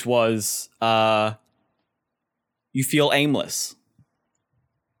 which was you feel aimless.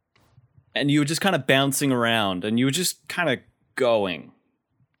 And you were just kind of bouncing around and you were just kind of going.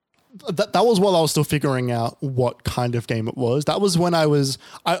 That was while I was still figuring out what kind of game it was. That was when I was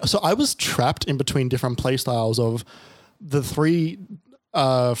trapped in between different play styles of the three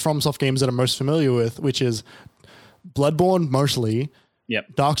FromSoft games that I'm most familiar with, which is Bloodborne mostly,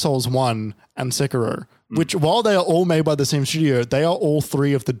 Dark Souls 1, and Sekiro, which while they are all made by the same studio, they are all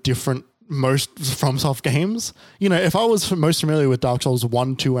three of the different most FromSoft games. You know, if I was most familiar with Dark Souls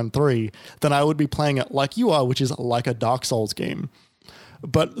 1, 2, and 3, then I would be playing it like you are, which is like a Dark Souls game.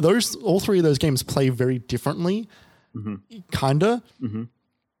 But all three of those games play very differently, kinda. Mm-hmm.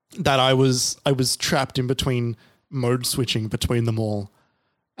 That I was trapped in between mode switching between them all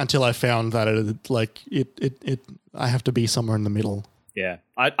until I found that I have to be somewhere in the middle. Yeah,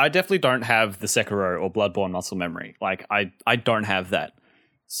 I definitely don't have the Sekiro or Bloodborne muscle memory. Like I don't have that.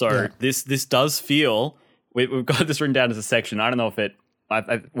 So this does feel we've got this written down as a section. I don't know if it.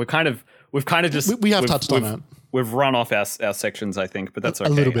 We've kind of just we have touched on it. We've run off our sections, I think, but that's okay.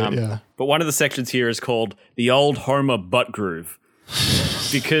 A little bit, yeah. But one of the sections here is called the Old Homer Butt Groove.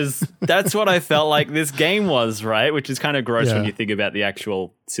 Because that's what I felt like this game was, right? Which is kind of gross when you think about the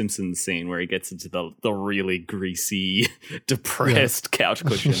actual Simpsons scene where he gets into the really greasy, depressed couch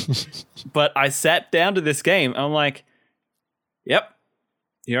cushion. But I sat down to this game and I'm like, yep,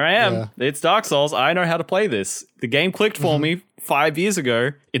 here I am. Yeah. It's Dark Souls. I know how to play this. The game clicked for me 5 years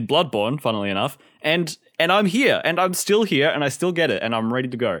ago in Bloodborne, funnily enough. And I'm here, and I'm still here, and I still get it, and I'm ready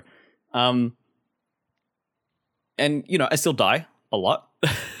to go. And, you know, I still die a lot.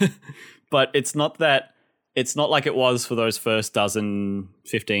 But it's not like it was for those first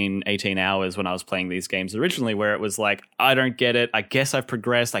 15, 18 hours when I was playing these games originally, where it was like, I don't get it. I guess I've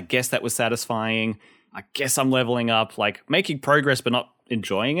progressed. I guess that was satisfying. I guess I'm leveling up, like making progress, but not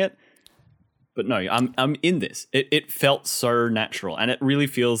enjoying it. But no, I'm in this. It felt so natural, and it really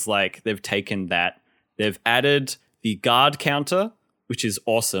feels like they've taken that. They've added the guard counter, which is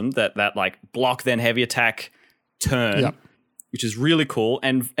awesome. That like block then heavy attack turn, which is really cool,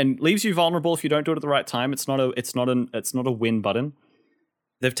 and leaves you vulnerable if you don't do it at the right time. It's not a win button.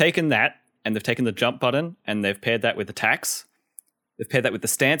 They've taken that and they've taken the jump button and they've paired that with attacks. They've paired that with the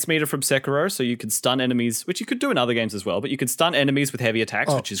stance meter from Sekiro, so you can stun enemies, which you could do in other games as well. But you can stun enemies with heavy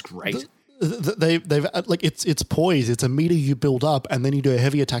attacks, which is great. they've like it's poise. It's a meter you build up, and then you do a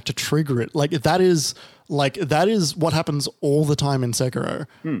heavy attack to trigger it. Like that is what happens all the time in Sekiro.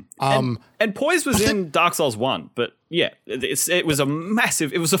 And poise was in Dark Souls 1, but yeah, it was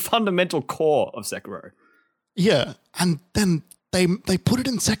a fundamental core of Sekiro. Yeah, and then they put it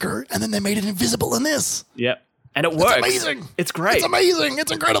in Sekiro, and then they made it invisible in this. Yep, and it works. It's amazing. It's great. It's amazing.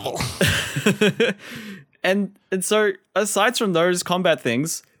 It's incredible. And so, aside from those combat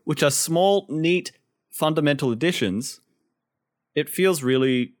things, which are small, neat, fundamental additions, it feels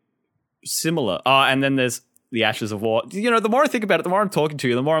really similar. And then there's the Ashes of War. You know, the more I think about it, the more I'm talking to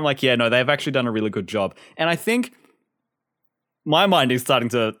you, the more I'm like, yeah, no, they've actually done a really good job. And I think my mind is starting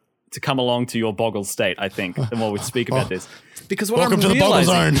to come along to your Boggle state, I think, the more we speak about this. Because what Welcome I'm to the Boggle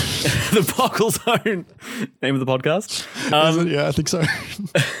Zone. The Boggle Zone. Name of the podcast. Yeah, I think so.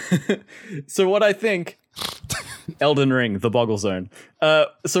 So what I think... Elden Ring, the Boggle Zone.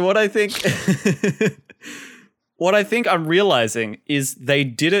 So what I think... what I think I'm realizing is they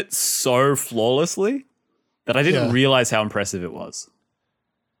did it so flawlessly that I didn't realize how impressive it was.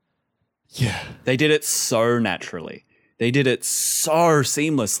 Yeah. They did it so naturally. They did it so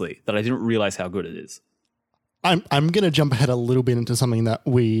seamlessly that I didn't realize how good it is. I'm going to jump ahead a little bit into something that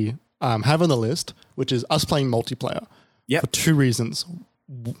we have on the list, which is us playing multiplayer. Yep. For two reasons.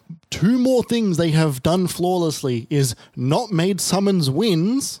 Two more things they have done flawlessly is not made summons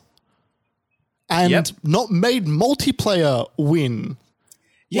wins and not made multiplayer win.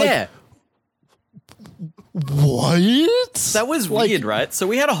 Yeah. What? That was weird, right? So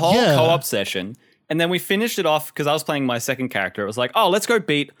we had a whole co-op session, and then we finished it off because I was playing my second character. It was like, oh, let's go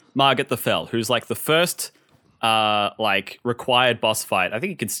beat Margit the Fell, who's like the first required boss fight. I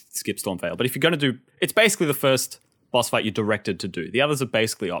think you can skip Stormvale, but if you're going to do... It's basically the first boss fight you're directed to do. The others are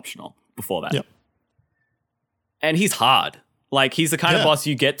basically optional before that. Yep. And he's hard. Like, he's the kind of boss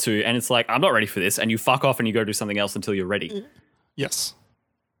you get to, and it's like, I'm not ready for this, and you fuck off and you go do something else until you're ready. Yes.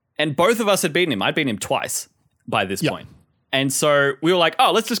 And both of us had beaten him. I'd beaten him twice by this point. And so we were like,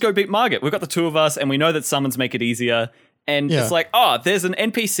 oh, let's just go beat Margit. We've got the two of us, and we know that summons make it easier. And it's like, oh, there's an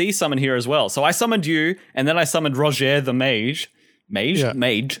NPC summon here as well. So I summoned you, and then I summoned Roger the Mage. Mage?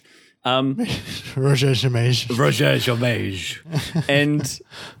 Roger Jamage. Roger Jamage.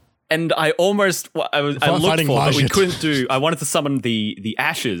 And I almost I looked for, but we couldn't do. I wanted to summon the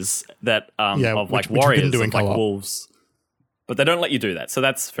ashes that of like warriors of like wolves, but they don't let you do that. So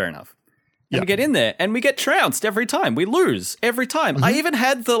that's fair enough. And we get in there and we get trounced every time. We lose every time. Mm-hmm. I even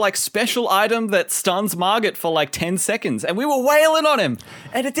had the like special item that stuns Margit for like 10 seconds, and we were wailing on him,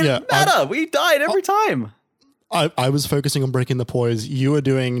 and it didn't matter. We died every time. I was focusing on breaking the poise. You were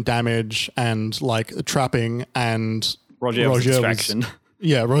doing damage and like trapping, and Roger was distraction.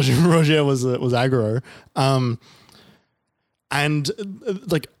 Roger was aggro. And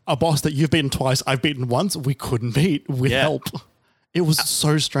like a boss that you've beaten twice, I've beaten once, we couldn't beat with help. It was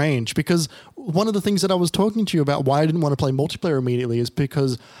so strange because one of the things that I was talking to you about why I didn't want to play multiplayer immediately is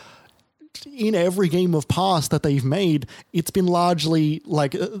because in every game of past that they've made, it's been largely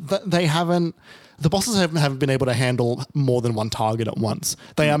like the bosses haven't been able to handle more than one target at once.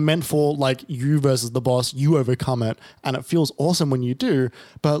 They are meant for like you versus the boss, you overcome it, and it feels awesome when you do.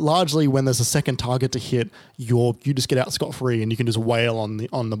 But largely when there's a second target to hit, you just get out scot-free and you can just wail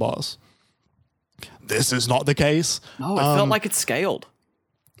on the boss. This is not the case. No, it felt like it's scaled.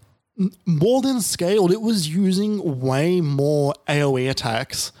 More than scaled, it was using way more AoE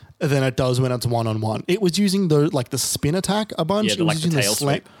attacks than it does when it's one-on-one. It was using the spin attack a bunch. Yeah, the tail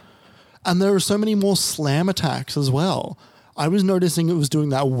sweep. And there are so many more slam attacks as well. I was noticing it was doing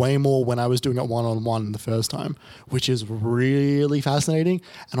that way more when I was doing it one-on-one the first time, which is really fascinating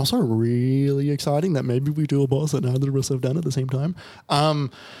and also really exciting that maybe we do a boss that neither of us have done at the same time.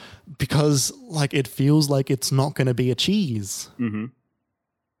 Because like it feels like it's not going to be a cheese. Mm-hmm.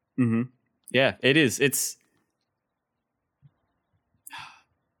 Mm-hmm. Yeah, it is.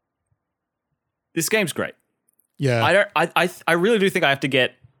 This game's great. Yeah. I really do think I have to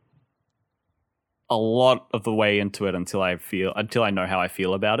get a lot of the way into it until I know how I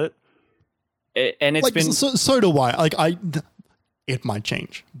feel about it. And it's been so do I. Like it might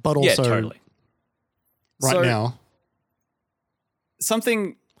change, but also totally. Now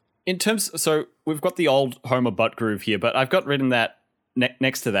something in terms. So we've got the old Homer butt groove here, but I've got written that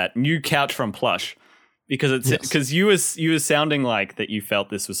next to that new couch from Plush. Because you were sounding like that you felt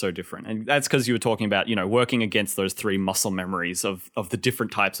this was so different. And that's because you were talking about, working against those three muscle memories of the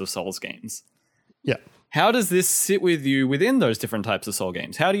different types of Souls games. Yeah. How does this sit with you within those different types of Soul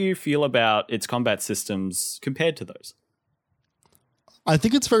games? How do you feel about its combat systems compared to those? I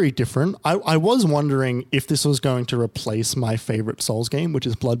think it's very different. I was wondering if this was going to replace my favorite Souls game, which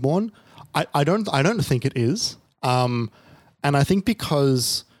is Bloodborne. I don't think it is. And I think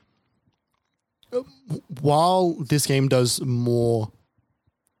because while this game does more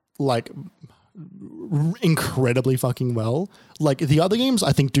like incredibly fucking well, like the other games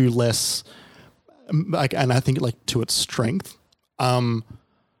I think do less, like, and I think like to its strength. I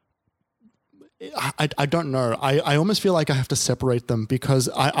don't know. I almost feel like I have to separate them because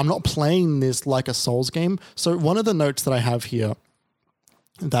I'm not playing this like a Souls game. So one of the notes that I have here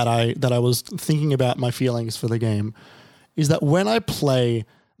that I was thinking about my feelings for the game is that when I play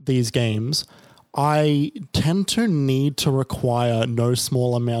these games, I tend to need to require no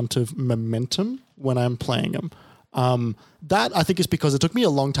small amount of momentum when I'm playing them. That I think is because it took me a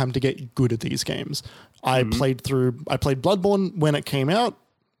long time to get good at these games. I played Bloodborne when it came out,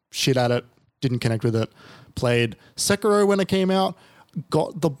 shit at it, didn't connect with it. Played Sekiro when it came out,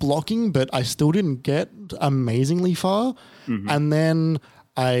 got the blocking, but I still didn't get amazingly far. And then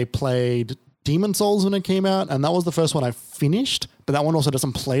I played Demon Souls when it came out, and that was the first one I finished, but that one also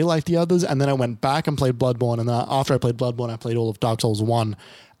doesn't play like the others. And then I went back and played Bloodborne, and then after I played Bloodborne, I played all of Dark Souls 1.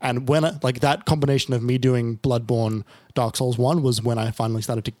 And when that combination of me doing Bloodborne, Dark Souls 1 was when I finally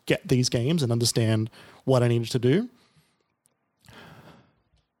started to get these games and understand what I needed to do.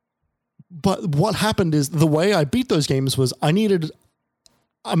 But what happened is the way I beat those games was I needed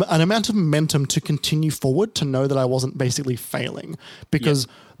an amount of momentum to continue forward to know that I wasn't basically failing. Because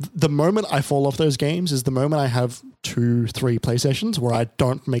the moment I fall off those games is the moment I have 2-3 play sessions where I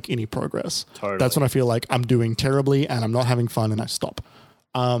don't make any progress. Totally. That's when I feel like I'm doing terribly and I'm not having fun and I stop.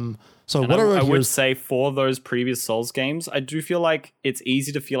 So and what I would say for those previous Souls games, I do feel like it's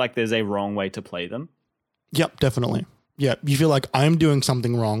easy to feel like there's a wrong way to play them. Yep, definitely. Yeah, you feel like I'm doing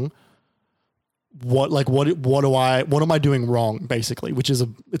something wrong. What am I doing wrong, basically, which is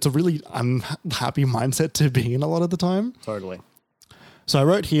it's a really unhappy mindset to be in a lot of the time. Totally. So I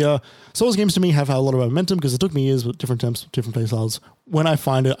wrote here, Souls games to me have a lot of momentum because it took me years with different temps, different play styles. When I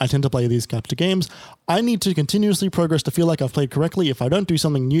find it, I tend to play these types of games. I need to continuously progress to feel like I've played correctly. If I don't do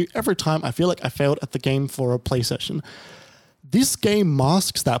something new every time, I feel like I failed at the game for a play session. This game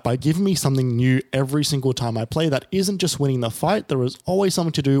masks that by giving me something new every single time I play that isn't just winning the fight. There is always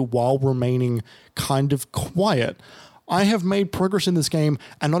something to do while remaining kind of quiet. I have made progress in this game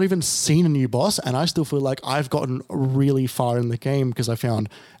and not even seen a new boss, and I still feel like I've gotten really far in the game because I found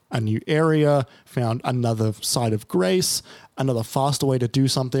a new area, found another side of grace, another faster way to do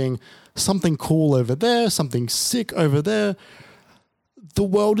something cool over there, something sick over there. The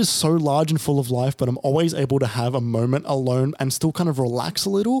world is so large and full of life, but I'm always able to have a moment alone and still kind of relax a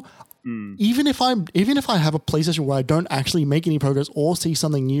little. Even if I have a play session where I don't actually make any progress or see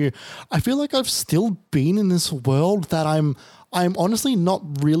something new, I feel like I've still been in this world that I'm honestly not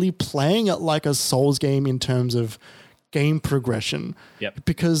really playing it like a Souls game in terms of game progression. Yep.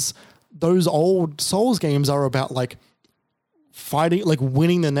 Because those old Souls games are about like fighting, like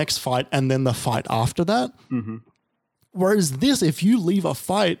winning the next fight and then the fight after that. Whereas this, if you leave a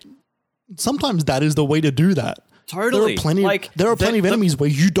fight, sometimes that is the way to do that. Totally. There are plenty of enemies where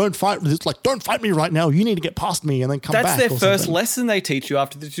you don't fight. It's like, don't fight me right now. You need to get past me and then come back. That's their first lesson they teach you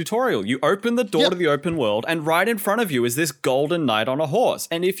after the tutorial. You open the door to the open world, and right in front of you is this golden knight on a horse.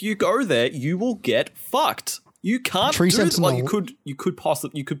 And if you go there, you will get fucked. You can't do it. Well,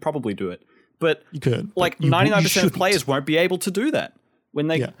 you could probably do it, but you could. Like 99% of players won't be able to do that when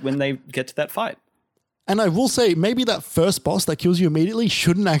they get to that fight. And I will say, maybe that first boss that kills you immediately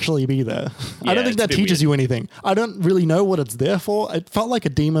shouldn't actually be there. I don't think that teaches you anything. I don't really know what it's there for. It felt like a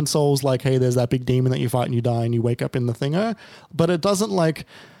Demon Souls, like, hey, there's that big demon that you fight and you die and you wake up in the thingo. But it doesn't like...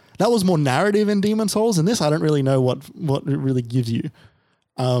 That was more narrative in Demon Souls. In this, I don't really know what it really gives you.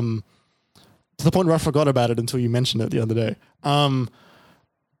 To the point where I forgot about it until you mentioned it the other day.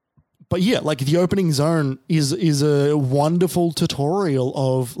 But yeah, like the opening zone is a wonderful tutorial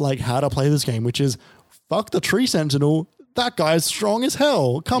of like how to play this game, which is... Fuck the tree sentinel. That guy's strong as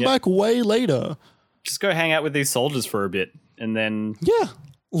hell. Come back way later. Just go hang out with these soldiers for a bit and then... Yeah.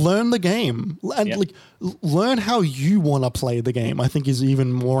 Learn the game. And like learn how you want to play the game, I think is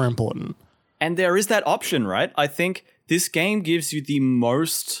even more important. And there is that option, right? I think this game gives you the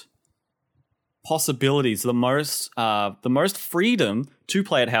most possibilities, the most freedom to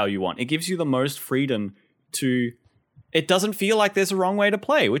play it how you want. It gives you the most freedom to... It doesn't feel like there's a wrong way to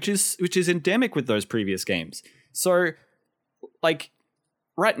play, which is endemic with those previous games. So, like,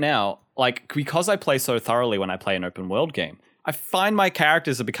 right now, like, because I play so thoroughly when I play an open world game, I find my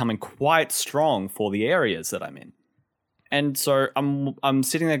characters are becoming quite strong for the areas that I'm in. And so I'm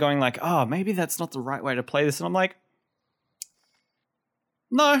sitting there going like, oh, maybe that's not the right way to play this. And I'm like,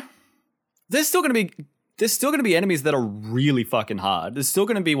 No. There's still going to be enemies that are really fucking hard. There's still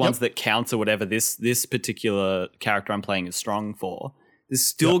going to be ones that counter whatever this particular character I'm playing is strong for. There's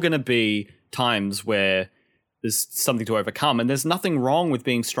still going to be times where there's something to overcome, and there's nothing wrong with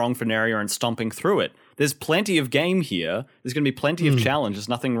being strong for an area and stomping through it. There's plenty of game here. There's going to be plenty of challenge. There's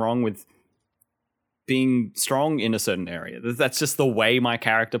nothing wrong with being strong in a certain area. That's just the way my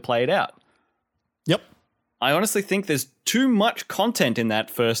character played out. Yep. I honestly think there's too much content in that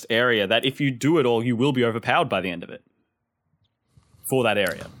first area that if you do it all, you will be overpowered by the end of it for that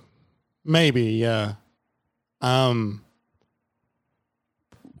area. Maybe, yeah.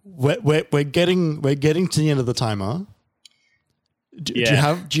 We're getting to the end of the timer. Do you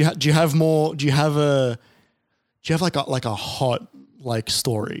have like a hot like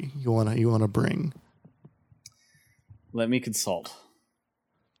story you wanna bring? Let me consult.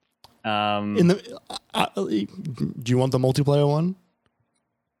 Do you want the multiplayer one,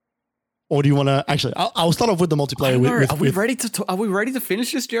 or do you want to actually? I'll start off with the multiplayer. Are we ready to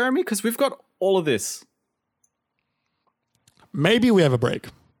finish this, Jeremy? Because we've got all of this. Maybe we have a break.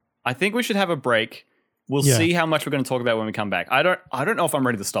 I think we should have a break. We'll see how much we're going to talk about when we come back. I don't know if I'm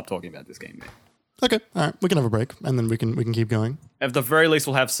ready to stop talking about this game yet. Okay, all right, we can have a break and then we can keep going. At the very least,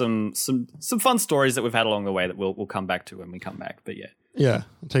 we'll have some fun stories that we've had along the way that we'll come back to when we come back. But yeah. Yeah,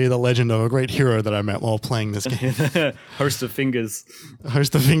 I'll tell you the legend of a great hero that I met while playing this game. Host of fingers.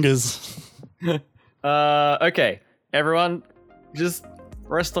 Host of fingers. Okay, everyone, just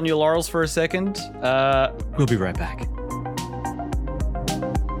rest on your laurels for a second. We'll be right back.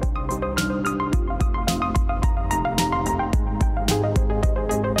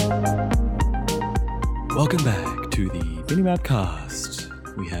 Welcome back to the Minimap Cast.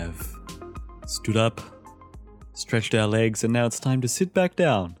 We have stood up, stretched our legs, and now it's time to sit back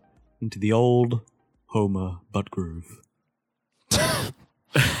down into the old Homer butt groove.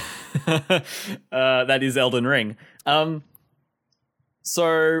 That is Elden Ring.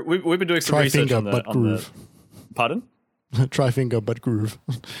 So we've been doing some research on the pardon? Trifinger butt groove.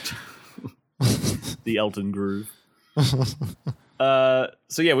 The Elden Groove.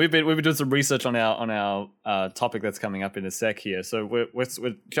 So yeah, we've been doing some research on our topic that's coming up in a sec here. So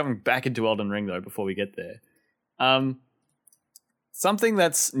we're jumping back into Elden Ring though before we get there. Something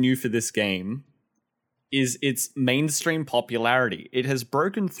that's new for this game is its mainstream popularity. It has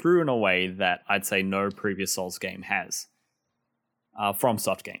broken through in a way that I'd say no previous Souls game has.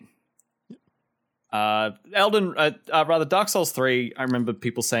 FromSoft game. Dark Souls 3, I remember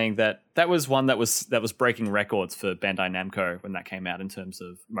people saying that was one that was breaking records for Bandai Namco when that came out in terms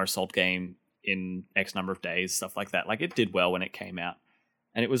of most sold game in X number of days, stuff like that. Like, it did well when it came out.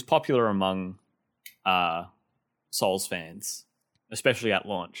 And it was popular among Souls fans, especially at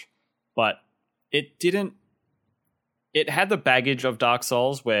launch. But it had the baggage of Dark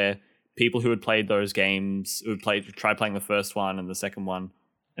Souls where people who had played those games, tried playing the first one and the second one,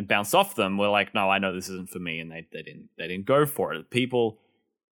 and bounced off them, were like, no, I know this isn't for me, and they didn't go for it.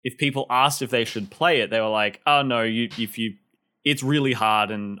 If people asked if they should play it, they were like, oh no, it's really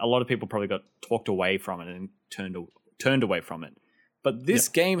hard, and a lot of people probably got talked away from it and turned away from it. But this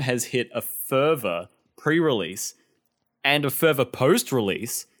game has hit a fervor pre-release and a fervor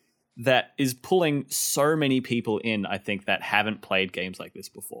post-release that is pulling so many people in, I think, that haven't played games like this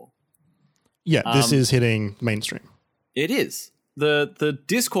before. Yeah, this is hitting mainstream. It is. The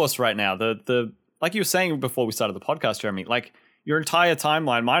discourse right now, the like you were saying before we started the podcast, Jeremy, like your entire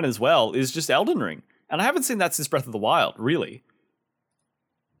timeline, mine as well, is just Elden Ring. And I haven't seen that since Breath of the Wild, really.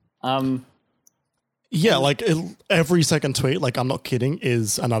 Yeah, like every second tweet, like I'm not kidding,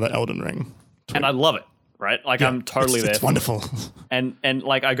 is another Elden Ring tweet. And I love it, right? Like I'm totally there. It's wonderful. And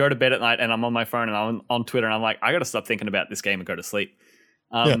like I go to bed at night and I'm on my phone and I'm on Twitter and I'm like, I got to stop thinking about this game and go to sleep.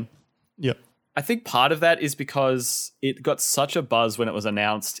 Yeah. I think part of that is because it got such a buzz when it was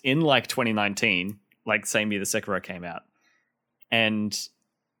announced in like 2019, like same year the Sekiro came out. And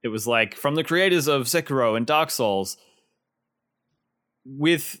it was like from the creators of Sekiro and Dark Souls,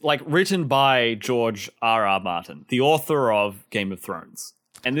 with like written by George R.R. Martin, the author of Game of Thrones.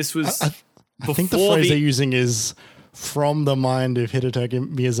 And this was I think the phrase they're using is from the mind of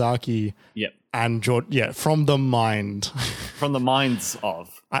Hidetaka Miyazaki. Yep. And George, from the mind. From the minds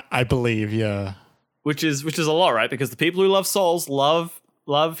of. I believe, yeah. Which is a lot, right? Because the people who love Souls love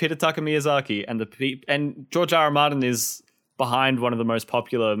Hidetaka Miyazaki, and George R. R. Martin is behind one of the most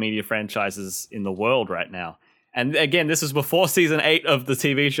popular media franchises in the world right now. And again, this was before season 8 of the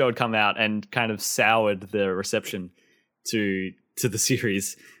TV show had come out and kind of soured the reception to the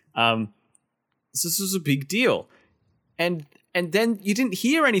series. So this was a big deal. And And then you didn't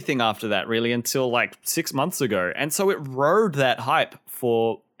hear anything after that really until like 6 months ago. And so it rode that hype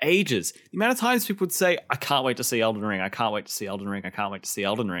for ages. The amount of times people would say, I can't wait to see Elden Ring. I can't wait to see Elden Ring. I can't wait to see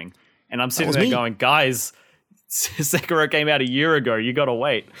Elden Ring. And I'm sitting there going, guys, Sekiro came out a year ago. You got to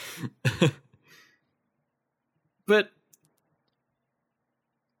wait. But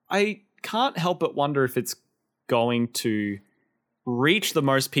I can't help but wonder if it's going to reach the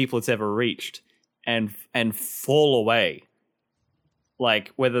most people it's ever reached and fall away.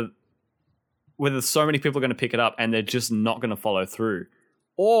 Like whether so many people are going to pick it up and they're just not going to follow through,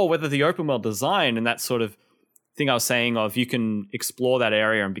 or whether the open world design and that sort of thing I was saying of you can explore that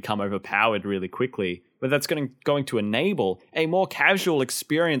area and become overpowered really quickly, whether that's going to enable a more casual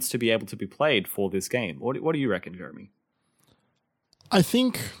experience to be able to be played for this game. What do you reckon, Jeremy? I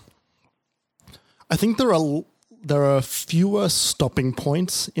think there are fewer stopping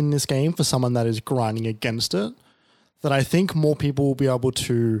points in this game for someone that is grinding against it, that I think more people will be able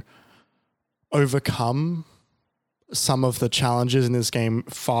to overcome some of the challenges in this game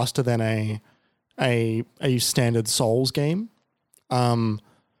faster than a standard Souls game.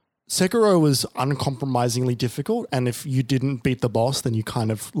 Sekiro was uncompromisingly difficult, and if you didn't beat the boss, then you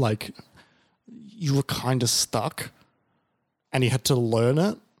were kind of stuck, and you had to learn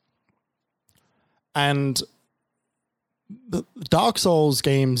it. And the Dark Souls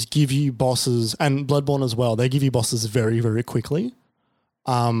games give you bosses, and Bloodborne as well, they give you bosses very, very quickly.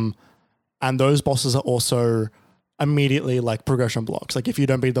 And those bosses are also immediately like progression blocks. Like if you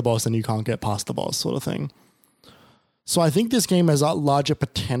don't beat the boss, then you can't get past the boss sort of thing. So I think this game has a larger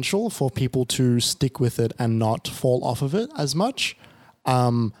potential for people to stick with it and not fall off of it as much.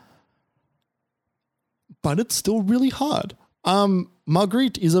 But it's still really hard.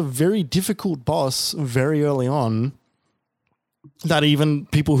 Marguerite is a very difficult boss very early on, that even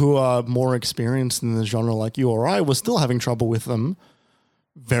people who are more experienced in the genre like you or I were still having trouble with them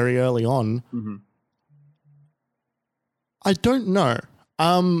very early on. Mm-hmm. I don't know.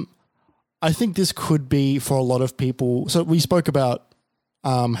 I think this could be for a lot of people. So we spoke about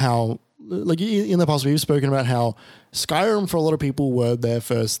how, like in the past, we've spoken about how Skyrim for a lot of people were their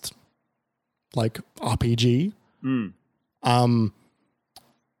first like RPG. Mm.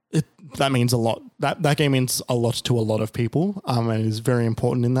 That means a lot. That game means a lot to a lot of people, and is very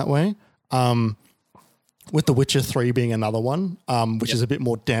important in that way. With The Witcher 3 being another one, which is a bit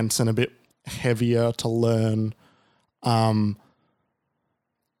more dense and a bit heavier to learn. I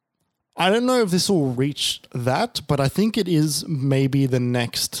don't know if this will reach that, but I think it is maybe the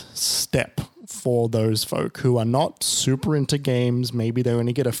next step for those folk who are not super into games. Maybe they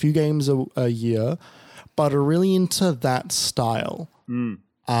only get a few games a year, but are really into that style. Mm.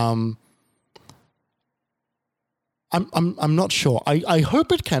 I'm not sure. I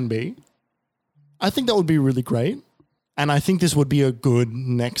hope it can be. I think that would be really great. And I think this would be a good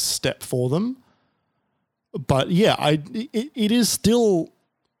next step for them. But yeah, it is still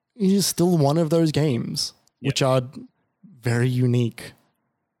one of those games which are very unique.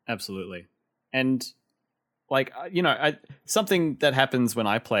 Absolutely. And like, something that happens when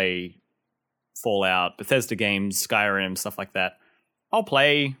I play Fallout, Bethesda games, Skyrim, stuff like that, I'll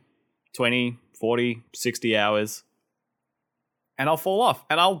play 20, 40, 60 hours and I'll fall off,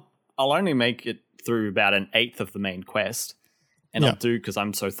 and I'll only make it through about an eighth of the main quest. And I'll do, because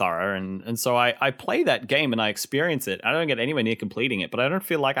I'm so thorough. And so I play that game and I experience it. I don't get anywhere near completing it, but I don't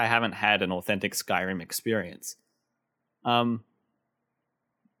feel like I haven't had an authentic Skyrim experience. Pardon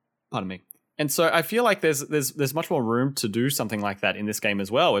me. And so I feel like there's much more room to do something like that in this game as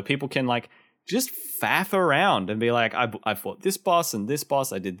well, where people can like just faff around and be like, I fought this boss and this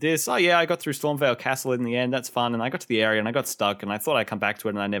boss, I did this. Oh yeah, I got through Stormvale Castle in the end. That's fun. And I got to the area and I got stuck and I thought I'd come back to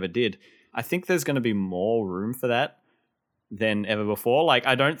it and I never did. I think there's going to be more room for that than ever before. Like,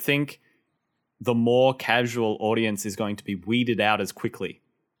 I don't think the more casual audience is going to be weeded out as quickly.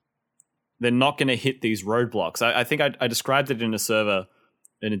 They're not going to hit these roadblocks. I think I described it in a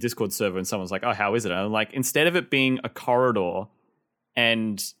Discord server, and someone's like, oh, how is it? And I'm like, instead of it being a corridor,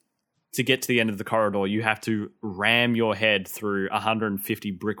 and to get to the end of the corridor, you have to ram your head through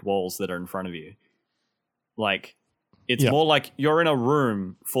 150 brick walls that are in front of you. Like, it's more like you're in a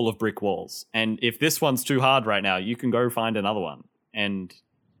room full of brick walls. And if this one's too hard right now, you can go find another one. And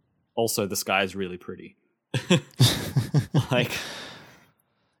also the sky is really pretty. Like,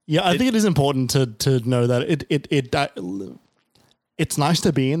 yeah, I think it is important to know that it's nice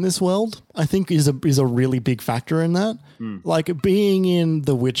to be in this world. I think is a really big factor in that. Mm. Like being in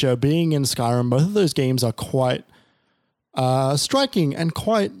The Witcher, being in Skyrim, both of those games are quite striking and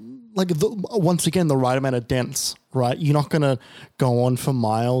quite like once again the right amount of dense. Right, you're not going to go on for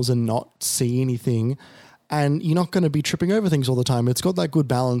miles and not see anything. and you're not going to be tripping over things all the time. It's got that good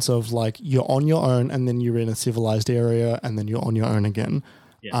balance of like you're on your own and then you're in a civilized area and then you're on your own again.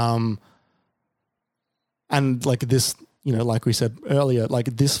 Yeah. And like this, you know, like we said earlier,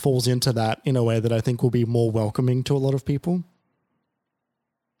 like this falls into that in a way that I think will be more welcoming to a lot of people.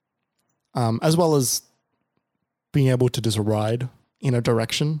 As well as being able to just ride in a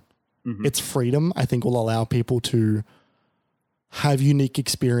direction. Mm-hmm. Its freedom, I think, will allow people to have unique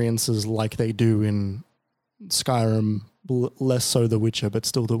experiences like they do in Skyrim, less so The Witcher, but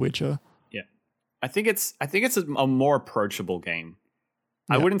still The Witcher. Yeah. I think it's a more approachable game.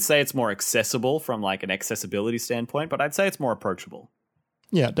 I Yeah. wouldn't say it's more accessible from like an accessibility standpoint, but I'd say it's more approachable.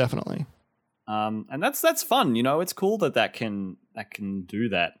 Yeah, definitely. And that's fun. You know, it's cool that can do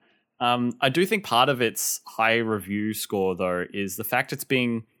that. I do think part of its high review score though is the fact it's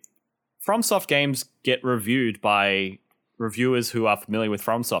being FromSoft games get reviewed by reviewers who are familiar with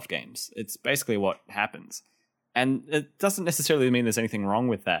FromSoft games. It's basically what happens. And it doesn't necessarily mean there's anything wrong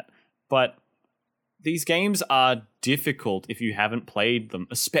with that. But these games are difficult if you haven't played them.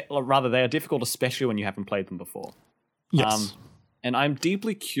 Rather, they are difficult especially when you haven't played them before. Yes. And I'm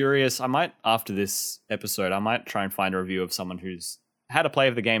deeply curious. I might, after this episode, I might try and find a review of someone who's had a play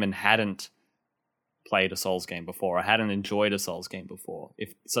of the game and hadn't played a Souls game before or hadn't enjoyed a Souls game before,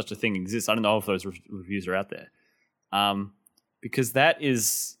 if such a thing exists. I don't know if those reviews are out there. Because that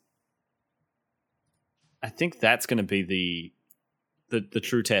is, I think that's going to be the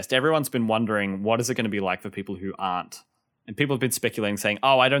true test. Everyone's been wondering, what is it going to be like for people who aren't? And people have been speculating, saying,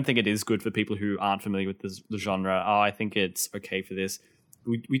 oh, I don't think it is good for people who aren't familiar with the genre. Oh, I think it's okay for this.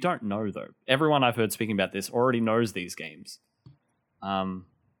 We don't know, though. Everyone I've heard speaking about this already knows these games.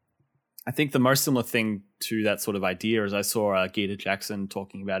 I think the most similar thing to that sort of idea is I saw Gita Jackson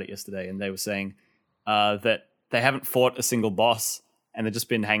talking about it yesterday, and they were saying that they haven't fought a single boss, and they've just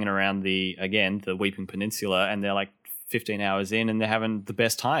been hanging around the Weeping Peninsula, and they're like 15 hours in, and they're having the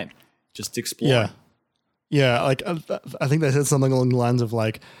best time just exploring. Yeah, like I think they said something along the lines of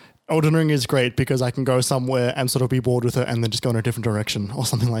like, Elden Ring is great because I can go somewhere and sort of be bored with it and then just go in a different direction or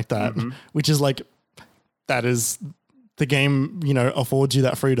something like that, which is like, that is the game, you know, affords you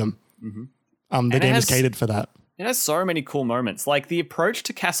that freedom. Mm-hmm. The game is catered for that. It has so many cool moments, like the approach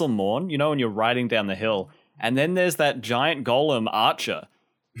to Castle Morn, you know, when you're riding down the hill, and then there's that giant golem archer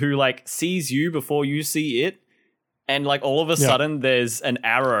who like sees you before you see it, and like all of a sudden there's an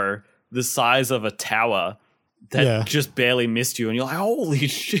arrow the size of a tower that just barely missed you, and you're like, holy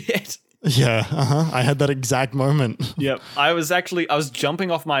shit. Yeah, I had that exact moment. Yep. I was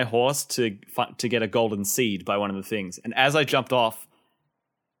jumping off my horse to get a golden seed by one of the things, and as I jumped off,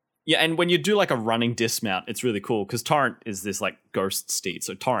 and when you do like a running dismount, it's really cool because Torrent is this like ghost steed,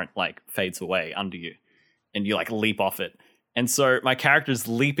 so Torrent like fades away under you, and you like leap off it, and so my character's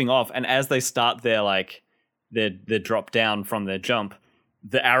leaping off, and as they start their drop down from their jump,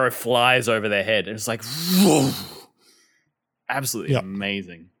 the arrow flies over their head, and it's like, whoa, absolutely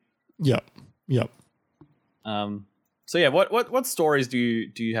amazing. Yep. So yeah, what stories do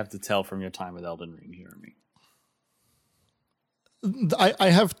you have to tell from your time with Elden Ring, Jeremy?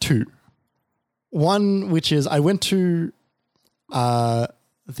 I have two. One, which is I went to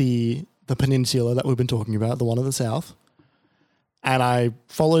the peninsula that we've been talking about, the one in the south, and I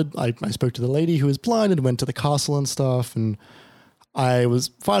spoke to the lady who was blind and went to the castle and stuff, and I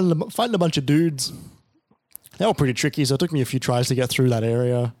was fighting a bunch of dudes. They were pretty tricky, so it took me a few tries to get through that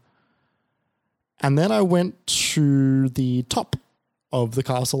area. And then I went to the top of the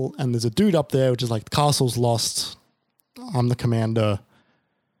castle, and there's a dude up there, which is like, the castle's lost. I'm the commander.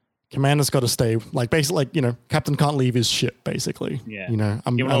 Commander's got to stay. Like, basically, like, you know, captain can't leave his ship, basically. Yeah. You know,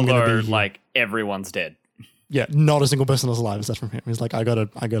 I'm going to to be here. like, everyone's dead. Yeah, not a single person is alive aside from him. He's like, I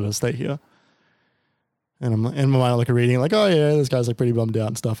gotta stay here. And I'm in my mind like reading, like, oh yeah, this guy's like pretty bummed out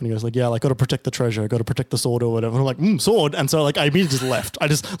and stuff. And he goes like, yeah, like, got to protect the treasure, got to protect the sword or whatever. And I'm like, sword. And so like I immediately just left. I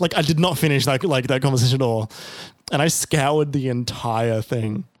did not finish that conversation at all. And I scoured the entire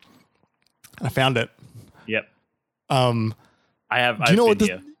thing. And I found it. Yep. Do I've you know been what this?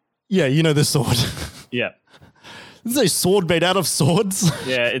 here. Yeah, you know this sword. Yep. This is a sword made out of swords.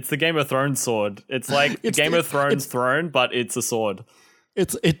 Yeah, it's the Game of Thrones sword. It's like Game of Thrones throne, but it's a sword.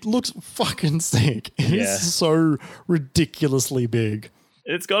 It looks fucking sick. It is so ridiculously big.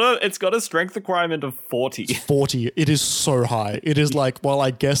 It's got a strength requirement of 40. 40. It is so high. It is like, well,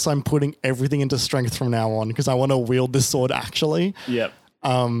 I guess I'm putting everything into strength from now on because I want to wield this sword actually. Yep.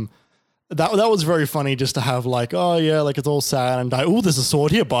 That was very funny just to have like, oh yeah, like it's all sad and oh, there's a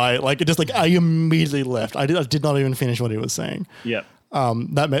sword here, bye. Like it just like I immediately left. I did not even finish what he was saying. Yep.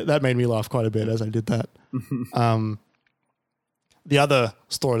 That made me laugh quite a bit as I did that. The other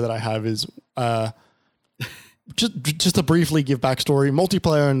story that I have is just to briefly give backstory,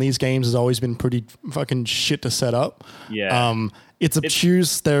 multiplayer in these games has always been pretty fucking shit to set up. Yeah. It's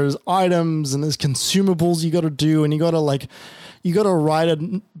obtuse. There's items and there's consumables you got to do, and you got to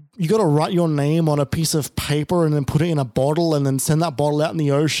write your name on a piece of paper and then put it in a bottle and then send that bottle out in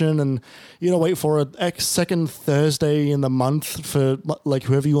the ocean, and you got to wait for a second Thursday in the month for like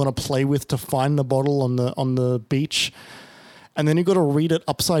whoever you want to play with to find the bottle on the beach. And then you got to read it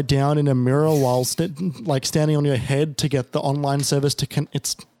upside down in a mirror while standing on your head to get the online service to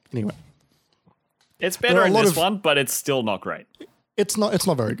anyway. It's better in this one, but it's still not great. It's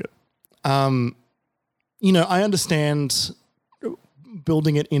not very good. I understand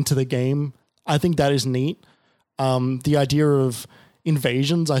building it into the game. I think that is neat. The idea of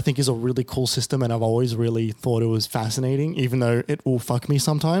invasions, I think, is a really cool system, and I've always really thought it was fascinating, even though it will fuck me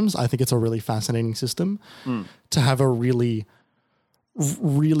sometimes. I think it's a really fascinating system to have a really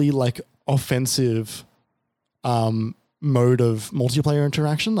like offensive mode of multiplayer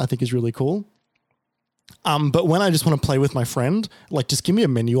interaction. I think is really cool. But when I just want to play with my friend, like, just give me a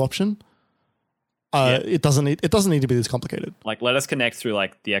menu option. It doesn't need to be this complicated. Like, let us connect through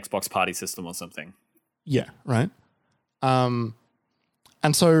like the Xbox Party system or something. Yeah, right. And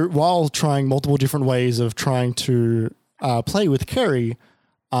so while trying multiple different ways of trying to play with Kerry,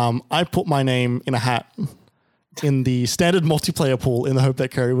 I put my name in a hat in the standard multiplayer pool in the hope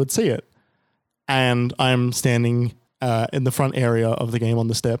that Kerry would see it. And I'm standing in the front area of the game on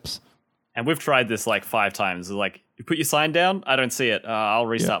the steps. And we've tried this like 5 times. Like, you put your sign down, I don't see it. I'll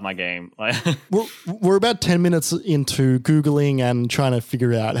restart my game. We're about 10 minutes into Googling and trying to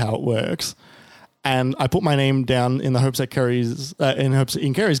figure out how it works. And I put my name down in the hopes that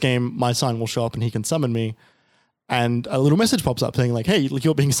in Kerry's game, my sign will show up and he can summon me. And a little message pops up saying like, "Hey,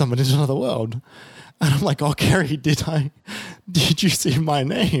 you're being summoned into another world." And I'm like, "Oh, Kerry, did you see my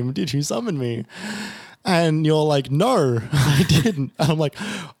name? Did you summon me?" And you're like, "No, I didn't." And I'm like,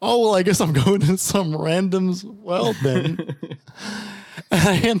 "Oh, well, I guess I'm going to some random's world then." And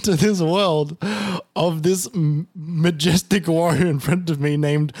I enter this world of this majestic warrior in front of me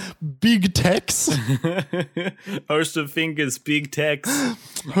named Big Tex. Host of Fingers, Big Tex.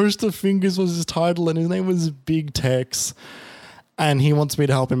 Host of Fingers was his title, and his name was Big Tex. And he wants me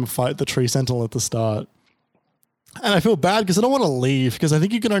to help him fight the Tree Sentinel at the start. And I feel bad because I don't want to leave, because I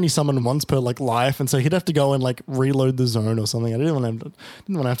think you can only summon once per like life, and so he'd have to go and like reload the zone or something. I didn't want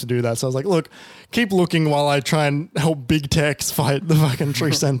to have to do that, so I was like, "Look, keep looking while I try and help Big Tex fight the fucking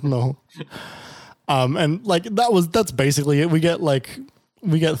Tree Sentinel." And like that's basically it. We get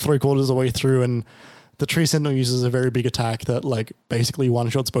 3/4 of the way through, and the Tree Sentinel uses a very big attack that like basically one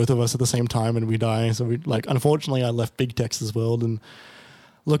shots both of us at the same time, and we die. So we unfortunately, I left Big Tex's world and.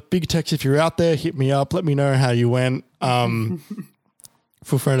 Look, Big Tex, if you're out there, hit me up. Let me know how you went. Feel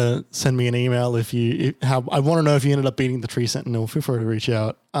free to send me an email I want to know if you ended up beating the Tree Sentinel. Feel free to reach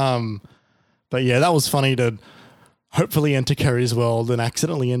out. But yeah, that was funny to hopefully enter Kerry's world and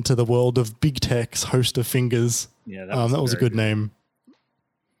accidentally enter the world of Big Tex, Host of Fingers. Yeah, that was a good name.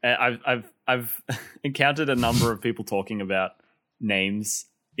 I've encountered a number of people talking about names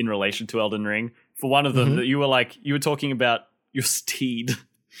in relation to Elden Ring. For one of them, that you were talking about your steed.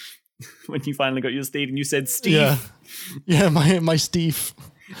 When you finally got your steed, and you said Steve. Yeah, my Steve.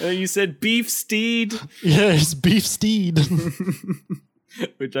 You said beef steed. Yeah, it's beef steed.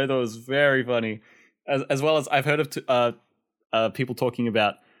 Which I thought was very funny. As well as I've heard of people talking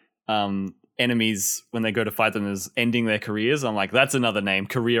about enemies when they go to fight them as ending their careers. I'm like, that's another name,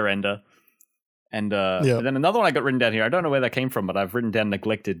 career ender. And then another one I got written down here. I don't know where that came from, but I've written down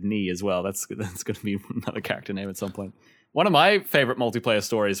Neglected Knee as well. That's going to be another character name at some point. One of my favorite multiplayer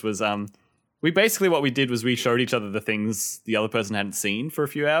stories was what we did was we showed each other the things the other person hadn't seen for a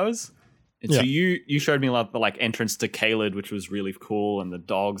few hours. And so you showed me a lot of the like entrance to Caelid, which was really cool, and the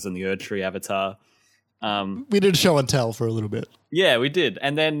dogs and the Erdtree avatar. We did show and tell for a little bit. Yeah, we did.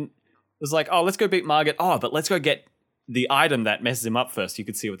 And then it was like, oh, let's go beat Margit. Oh, but let's go get the item that messes him up first. You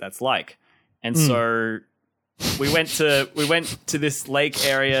could see what that's like. And so we went to this lake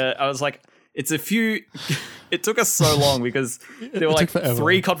area. I was like, it took us so long because there were like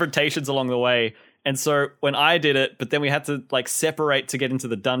 3 confrontations along the way. And so when I did it, but then we had to like separate to get into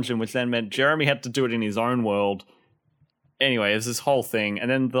the dungeon, which then meant Jeremy had to do it in his own world. Anyway, there's this whole thing. And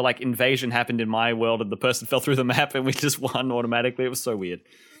then the like invasion happened in my world and the person fell through the map and we just won automatically. It was so weird.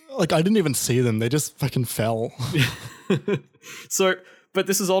 Like, I didn't even see them. They just fucking fell. So, but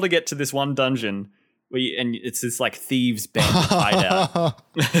this is all to get to this one dungeon and it's this like thieves band hideout.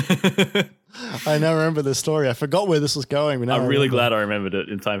 I now remember this story. I forgot where this was going. But I'm really glad I remembered it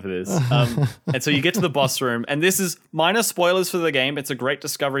in time for this. And so you get to the boss room, and this is minor spoilers for the game. It's a great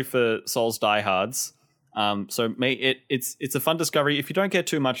discovery for Souls diehards. It's a fun discovery. If you don't get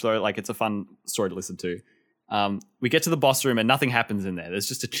too much though, like it's a fun story to listen to. We get to the boss room and nothing happens in there. There's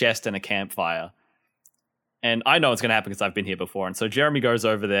just a chest and a campfire. And I know what's going to happen because I've been here before. And so Jeremy goes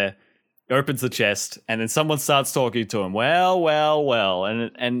over there, opens the chest, and then someone starts talking to him. Well.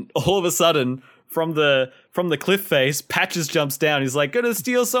 And all of a sudden, from the cliff face, Patches jumps down. He's like, gonna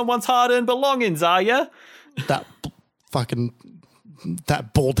steal someone's hard-earned belongings, are ya? That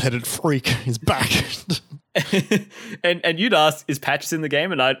bald-headed freak is back. and you'd asked, is Patches in the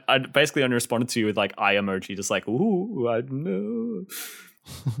game? And I basically only responded to you with like eye emoji, just like, ooh, I know.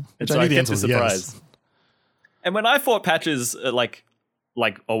 And so I kept the surprise. Yes. And when I fought Patches like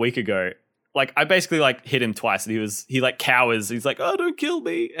a week ago, like I basically like hit him twice, and he like cowers. He's like, "Oh, don't kill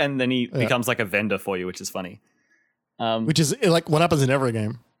me!" And then he becomes like a vendor for you, which is funny. Which is like what happens in every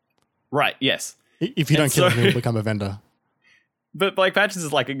game, right? Yes. If you don't kill him, he'll become a vendor. But like Patches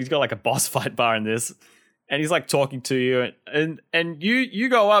is like he's got like a boss fight bar in this, and he's like talking to you, and you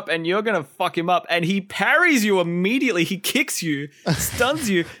go up and you're gonna fuck him up, and he parries you immediately. He kicks you, stuns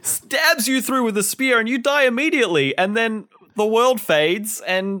you, stabs you through with a spear, and you die immediately. And then the world fades,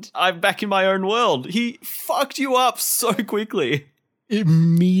 and I'm back in my own world. He fucked you up so quickly.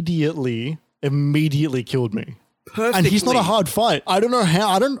 Immediately killed me. Perfectly. And he's not a hard fight. I don't know how.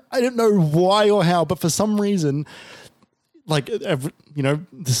 I don't know why or how, but for some reason, like the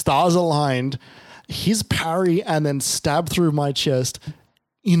stars aligned. His parry and then stab through my chest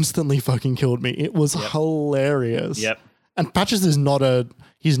instantly fucking killed me. It was hilarious. Yep. And Patches is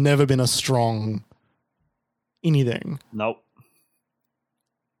he's never been a strong anything. Nope.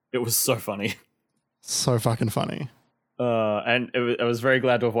 It was so funny. So fucking funny. And I was very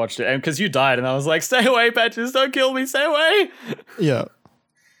glad to have watched it. And because you died, and I was like, stay away, Patches, don't kill me, stay away. Yeah.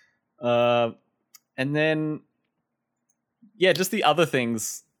 And then, just the other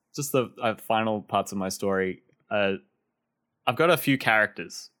things, just the final parts of my story. I've got a few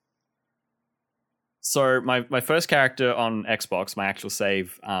characters. So my first character on Xbox, my actual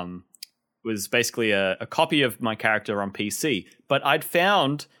save, was basically a copy of my character on PC. But I'd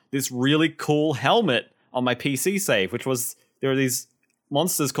found this really cool helmet on my PC save, which was, there are these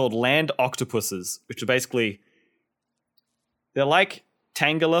monsters called land octopuses, which are basically, they're like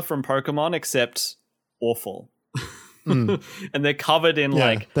Tangela from Pokemon, except awful. And they're covered in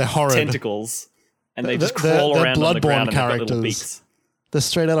they're tentacles, and they just crawl around on the ground and they've got little beaks. They're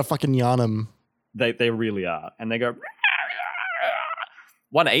straight out of fucking Yharnam. They really are. And they go,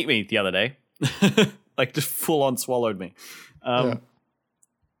 one ate me the other day. Like just full on swallowed me.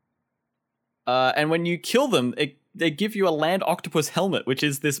 And when you kill them, they give you a land octopus helmet, which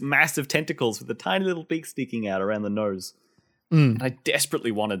is this massive tentacles with a tiny little beak sticking out around the nose. And I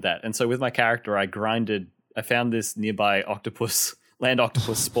desperately wanted that. And so with my character, I found this nearby land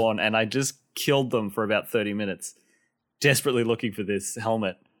octopus spawn, and I just killed them for about 30 minutes, desperately looking for this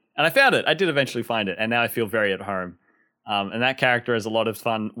helmet. And I found it. I did eventually find it, and now I feel very at home. And that character has a lot of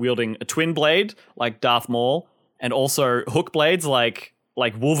fun wielding a twin blade like Darth Maul, and also hook blades like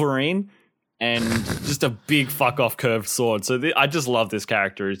Wolverine, and just a big fuck off curved sword. So I just love this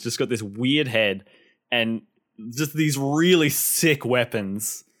character. He's just got this weird head and just these really sick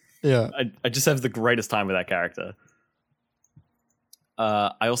weapons. Yeah. I just have the greatest time with that character.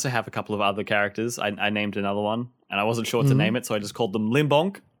 I also have a couple of other characters. I named another one, and I wasn't sure what to name it, so I just called them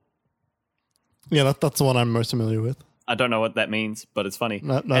Limbonk. Yeah, that's the one I'm most familiar with. I don't know what that means, but it's funny.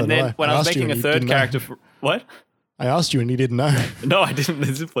 No, and then when I was making a third character... What? I asked you and you didn't know. No, I didn't.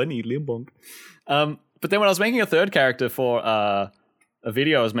 This is funny, Limbonk. But then when I was making a third character for a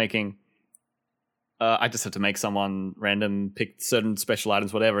video I was making... I just had to make someone random, pick certain special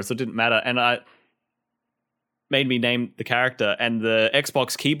items, whatever, so it didn't matter. And I made me name the character, and the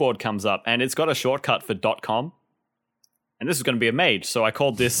Xbox keyboard comes up, and it's got a shortcut for .com. And this is going to be a mage, so I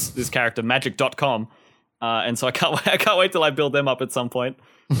called this character Magic.com. And so I can't wait till I build them up at some point.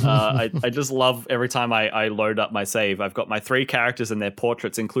 I just love every time I load up my save. I've got my 3 characters and their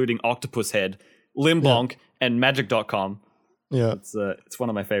portraits, including Octopus Head, Limbonk, and Magic.com. Yeah, it's one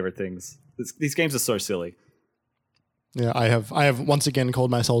of my favorite things. These games are so silly. Yeah, I have once again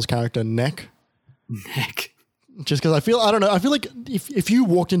called my soul's character Neck. Neck. Just because I feel like if you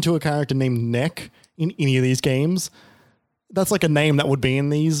walked into a character named Neck in any of these games, that's like a name that would be in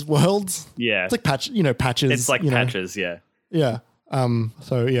these worlds. Yeah. It's like Patches. It's like Patches, yeah. Yeah.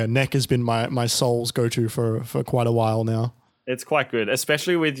 So yeah, Neck has been my soul's go-to for quite a while now. It's quite good,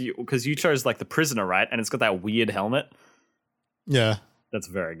 especially with you, because you chose like the prisoner, right? And it's got that weird helmet. Yeah. That's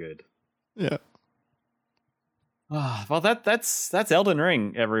very good. Yeah. Well, that's Elden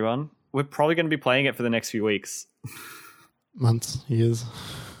Ring, everyone. We're probably going to be playing it for the next few weeks. Months, years.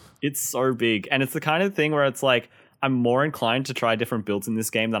 It's so big. And it's the kind of thing where it's like, I'm more inclined to try different builds in this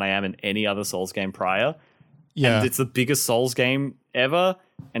game than I am in any other Souls game prior. Yeah. And it's the biggest Souls game ever.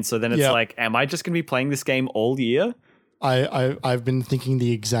 And so then it's like, am I just going to be playing this game all year? I've been thinking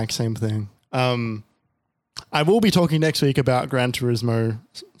the exact same thing. I will be talking next week about Gran Turismo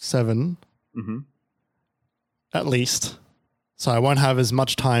 7. Mm-hmm. At least. So I won't have as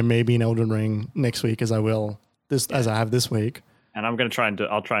much time maybe in Elden Ring next week as I will as I have this week. And I'm going to try and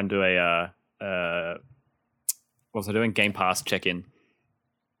do a what was I doing? Game Pass check-in.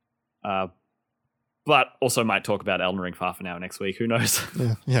 But also might talk about Elden Ring for half an hour next week. Who knows?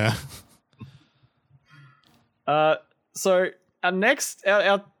 Yeah. So our next,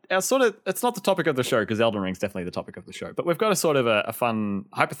 our sort of, it's not the topic of the show because Elden Ring's definitely the topic of the show, but we've got a sort of a fun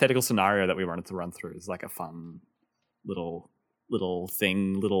hypothetical scenario that we wanted to run through. It's like a fun little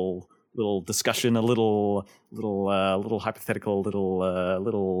thing, little discussion, a little hypothetical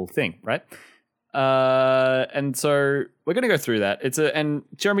little thing, right? And so we're going to go through that. And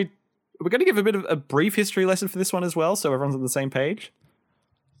Jeremy, we're going to give a bit of a brief history lesson for this one as well, so everyone's on the same page.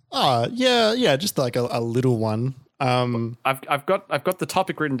 Yeah, just like a little one. I've got the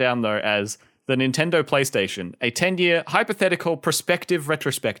topic written down though as the Nintendo PlayStation, a 10-year hypothetical prospective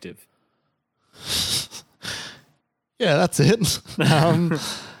retrospective. Yeah, that's it.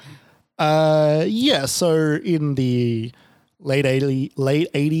 So in the late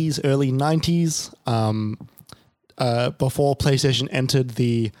 80s, early 90s, before PlayStation entered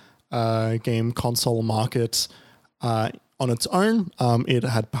the game console market on its own, it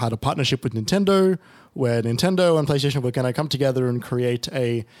had a partnership with Nintendo, where Nintendo and PlayStation were going to come together and create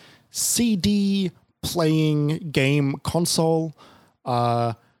a CD playing game console.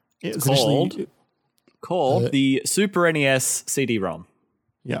 It's called the Super NES CD-ROM.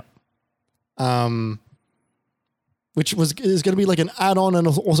 Yeah. Which is going to be like an add-on and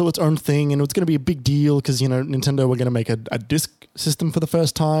also its own thing, and it's going to be a big deal because, Nintendo were going to make a disc system for the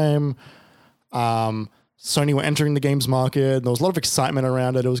first time. Sony were entering the games market. There was a lot of excitement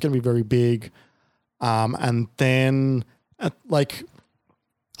around it. It was going to be very big. And then, the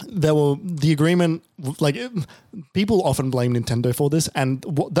agreement, people often blame Nintendo for this, and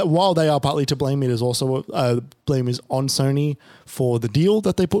while they are partly to blame, it is also blame is on Sony for the deal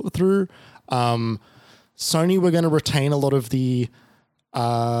that they put through. Sony were going to retain a lot of the,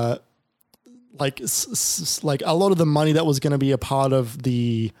 a lot of the money that was going to be a part of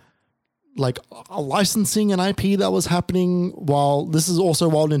the, a licensing and IP that was happening. While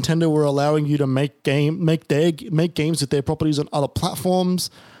Nintendo were allowing you to make games with their properties on other platforms.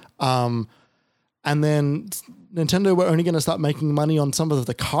 And then Nintendo were only going to start making money on some of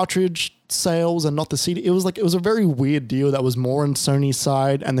the cartridge sales and not the CD. It was a very weird deal that was more on Sony's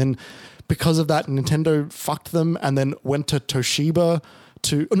side. And then because of that, Nintendo fucked them and then went to Philips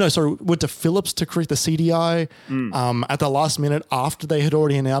to create the CDI at the last minute after they had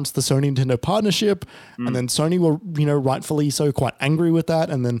already announced the Sony Nintendo partnership. And then Sony were, rightfully so quite angry with that.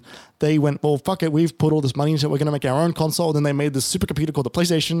 And then they went, well, fuck it. We've put all this money into it. We're going to make our own console. Then they made this supercomputer called the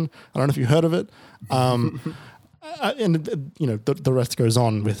PlayStation. I don't know if you heard of it. And the rest goes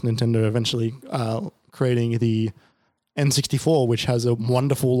on with Nintendo eventually creating the N64, which has a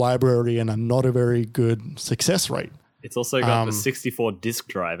wonderful library and not a very good success rate. It's also got the 64 disk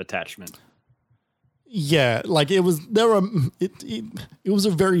drive attachment. Yeah, it was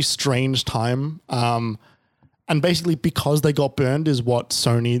a very strange time. And basically because they got burned is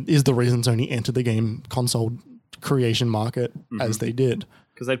the reason Sony entered the game console creation market as they did.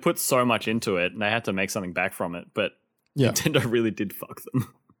 Because they put so much into it and they had to make something back from it, but Nintendo really did fuck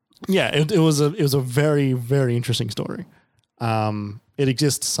them. Yeah, it was a very, very interesting story. It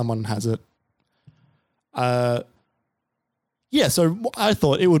exists, someone has it. So I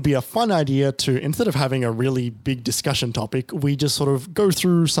thought it would be a fun idea to, instead of having a really big discussion topic, we just sort of go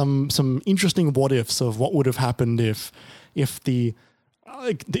through some interesting what ifs of what would have happened if the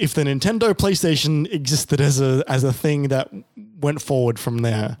Nintendo PlayStation existed as a thing that went forward from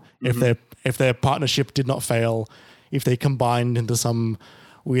there. If their partnership did not fail, if they combined into some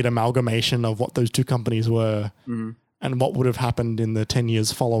weird amalgamation of what those two companies were, and what would have happened in the 10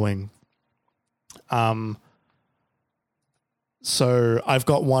 years following. So I've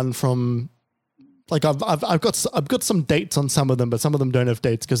got one from, I've got some dates on some of them, but some of them don't have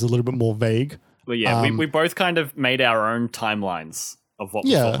dates because they're a little bit more vague. Well, yeah, we both kind of made our own timelines of what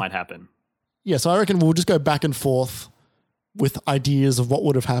we thought might happen. Yeah, so I reckon we'll just go back and forth with ideas of what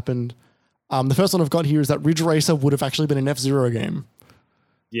would have happened. The first one I've got here is that Ridge Racer would have actually been an F-Zero game.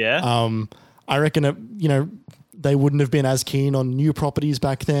 Yeah. I reckon they wouldn't have been as keen on new properties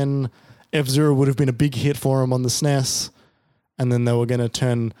back then. F-Zero would have been a big hit for them on the SNES. And then they were going to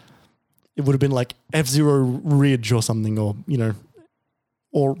turn it would have been like F-Zero Ridge or something, or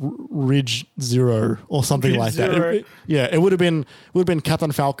or Ridge Zero or something Ridge like Zero. that. It would have been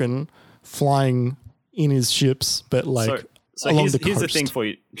Captain Falcon flying in his ships, but like So along here's the coast. the thing for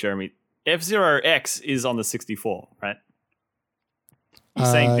you, Jeremy. F-Zero X is on the 64, right? You're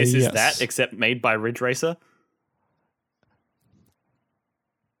saying this is yes. that, except made by Ridge Racer?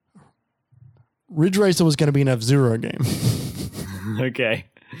 Ridge Racer was going to be an F-Zero game. Okay.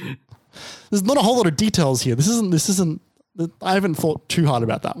 There's not a whole lot of details here. This isn't. I haven't thought too hard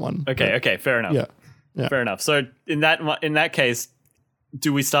about that one. Okay, fair enough. Yeah. Fair enough. So in that case,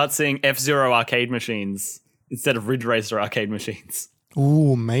 do we start seeing F-Zero arcade machines instead of Ridge Racer arcade machines?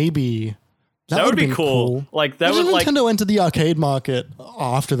 Ooh, maybe. That would would've be been cool. Like that Imagine would like Nintendo entered the arcade market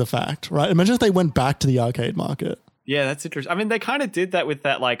after the fact, right? Imagine if they went back to the arcade market. yeah, that's interesting. I mean, they kind of did that with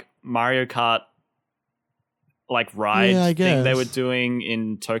that like Mario Kart like ride Yeah, I thing they guess. were doing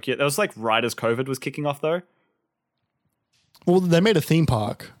in Tokyo. That was like right as COVID was kicking off though. Well, they made a theme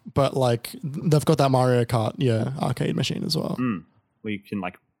park, but like they've got that Mario Kart, arcade machine as well. Where you can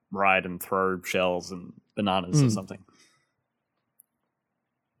like ride and throw shells and bananas or something.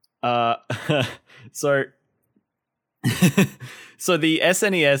 So so the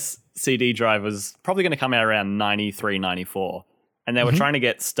SNES CD drive was probably going to come out around 93, 94, and they were trying to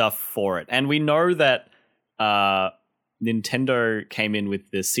get stuff for it. And we know that Nintendo came in with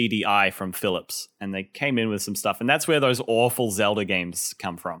the CDI from Philips, and they came in with some stuff, and that's where those awful Zelda games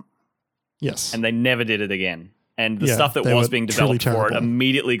come from. Yes. And they never did it again. And the Yeah, stuff that they was were being truly developed for it terrible.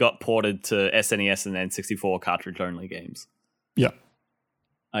 immediately got ported to SNES and then 64 cartridge-only games. Yeah.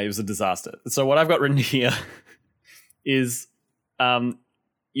 It was a disaster. So what I've got written here is, if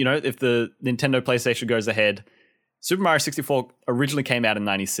the Nintendo PlayStation goes ahead, Super Mario 64 originally came out in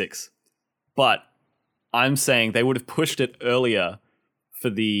 96, but I'm saying they would have pushed it earlier for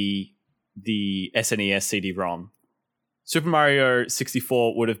the SNES CD-ROM. Super Mario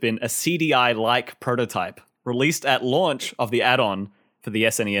 64 would have been a CDI-like prototype released at launch of the add-on for the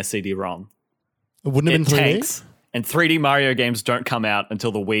SNES CD-ROM. It wouldn't have It been 3D. tanks, and 3D Mario games don't come out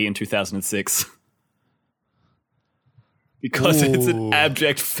until the Wii in 2006. Because it's an Ooh.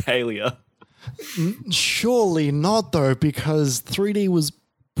 abject failure. Surely not, though, because 3D was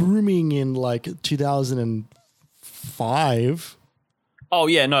booming in like 2005. Oh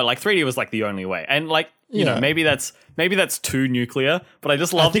yeah, no, like 3D was like the only way. And like, you know, Yeah. maybe that's too nuclear, but I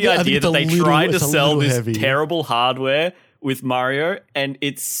just love think- the I think idea it's that a they little- tried to it's a sell little this heavy. terrible hardware with Mario, and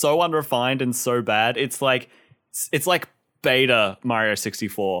it's so unrefined and so bad. It's like beta Mario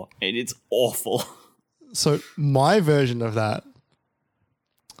 64, and it's awful. So my version of that,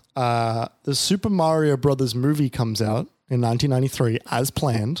 the Super Mario Brothers movie comes out in 1993 as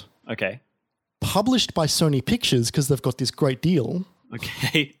planned, Okay. published by Sony Pictures because they've got this great deal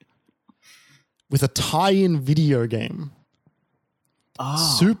Okay. with a tie-in video game.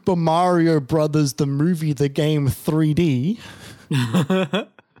 Oh. Super Mario Brothers, the movie, the game 3D.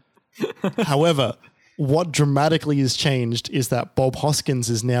 However, what dramatically has changed is that Bob Hoskins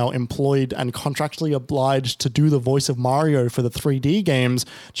is now employed and contractually obliged to do the voice of Mario for the 3D games.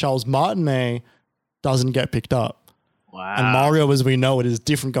 Charles Martinet doesn't get picked up. Wow. And Mario, as we know it, is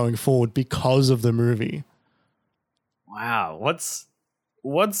different going forward because of the movie. Wow.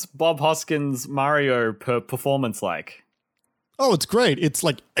 What's Bob Hoskins' Mario performance like? Oh, it's great. It's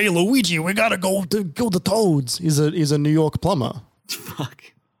like, hey, Luigi, we got to go to Toads. He's a New York plumber. Fuck.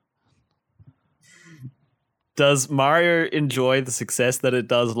 Does Mario enjoy the success that it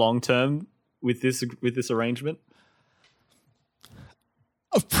does long term with this arrangement?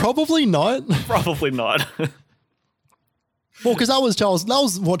 Probably not. Probably not. Well, because that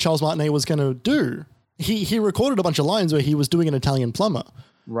was what Charles Martinet was going to do. He recorded a bunch of lines where he was doing an Italian plumber,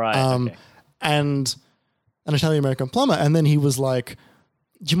 Right. Okay. and an Italian American plumber, and then he was like,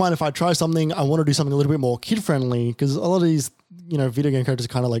 "Do you mind if I try something? I want to do something a little bit more kid friendly because a lot of these, video game characters are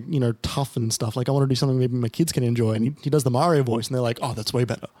kind of like, tough and stuff. Like I want to do something maybe my kids can enjoy." And he does the Mario voice, and they're like, "Oh, that's way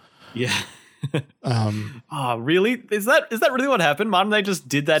better." Yeah. Oh, really? Is that really what happened? Martin, they just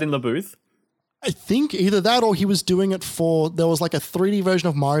did that in the booth? I think either that or he was doing it there was like a 3D version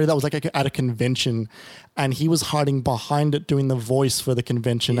of Mario that was like at a convention, and he was hiding behind it doing the voice for the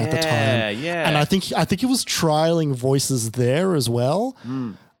convention at the time. Yeah. And I think he was trialing voices there as well.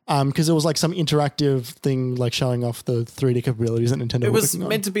 Because it was like some interactive thing like showing off the 3D capabilities that Nintendo It were was working on.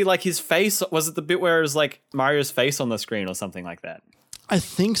 meant to be like his face. Was it the bit where it was like Mario's face on the screen or something like that? I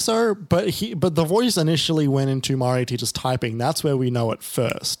think so, but the voice initially went into Mario Teacher's typing. That's where we know it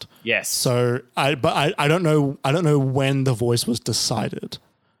first. Yes. So I don't know when the voice was decided.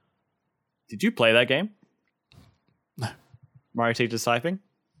 Did you play that game? No. Mario Teacher's Typing?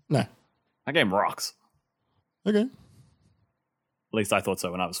 No. That game rocks. Okay. At least I thought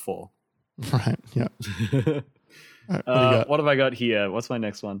so when I was 4. Right. Yeah. All right, what do you got? What have I got here? What's my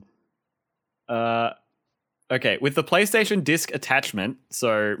next one? Okay, with the PlayStation disc attachment,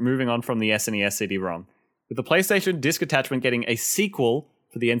 so moving on from the SNES CD-ROM, with the PlayStation disc attachment getting a sequel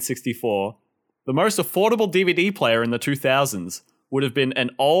for the N64, the most affordable DVD player in the 2000s would have been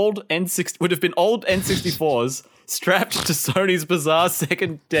old N64s strapped to Sony's bizarre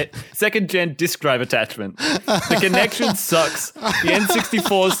second gen disc drive attachment. The connection sucks. The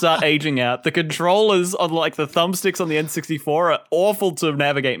N64s start aging out. The controllers on like the thumbsticks on the N64 are awful to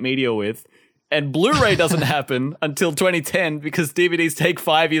navigate media with. And Blu-ray doesn't happen until 2010 because DVDs take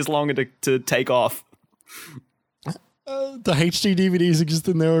 5 years longer to take off. The HD DVDs exist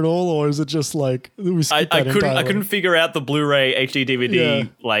in there at all, or is it just like we skip that entirely? I couldn't figure out the Blu-ray HD DVD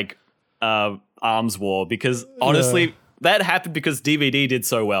arms war because honestly that happened because DVD did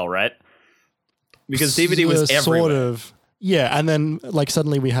so well, right? Because DVD was everywhere. Sort of. Yeah, and then like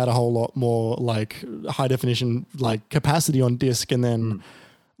suddenly we had a whole lot more like high definition like capacity on disc, and then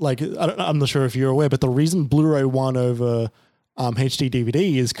like I'm not sure if you're aware, but the reason Blu-ray won over HD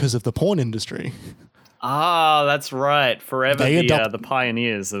DVD is because of the porn industry. Ah, that's right. Forever the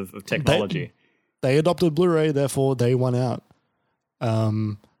pioneers of technology. They adopted Blu-ray, therefore they won out.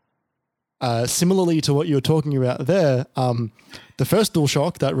 Similarly to what you were talking about there, the first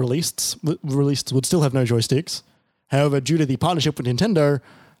DualShock that released would still have no joysticks. However, due to the partnership with Nintendo,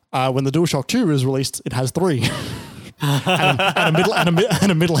 when the DualShock 2 is released, it has 3.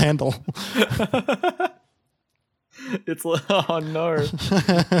 and a middle handle. It's oh no,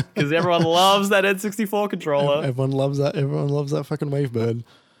 because everyone loves that N64 controller. Everyone loves that. Everyone loves that fucking Wavebird.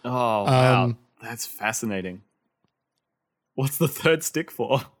 Oh wow, that's fascinating. What's the third stick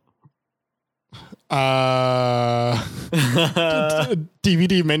for?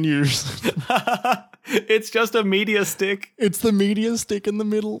 DVD menus. It's just a media stick. It's the media stick in the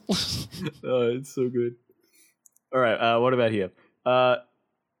middle. Oh, it's so good. All right, what about here?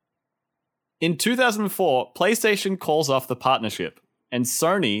 In 2004, PlayStation calls off the partnership, and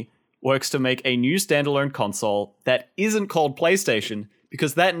Sony works to make a new standalone console that isn't called PlayStation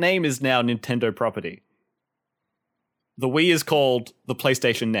because that name is now Nintendo property. The Wii is called the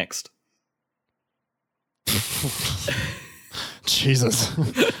PlayStation Next. Jesus.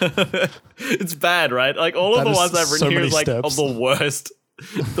 It's bad, right? Like all of the ones I've written here is like of the worst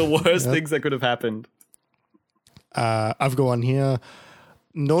things that could have happened. I've got one here.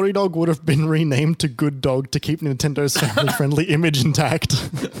 Naughty Dog would have been renamed to Good Dog to keep Nintendo's family-friendly image intact.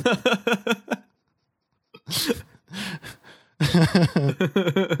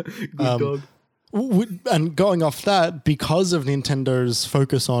 Good Dog. And going off that, because of Nintendo's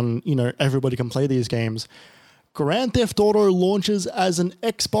focus on, everybody can play these games, Grand Theft Auto launches as an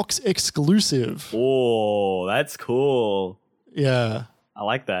Xbox exclusive. Oh, that's cool. Yeah. I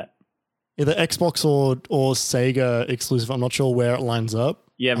like that. Either Xbox or Sega exclusive. I'm not sure where it lines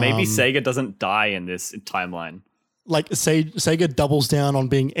up. Yeah, maybe Sega doesn't die in this timeline. Like, Sega doubles down on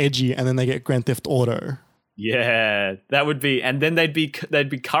being edgy, and then they get Grand Theft Auto. Yeah, that would be, and then they'd be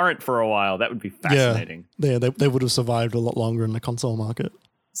current for a while. That would be fascinating. Yeah, they would have survived a lot longer in the console market.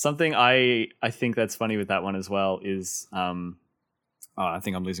 Something I think that's funny with that one as well is, I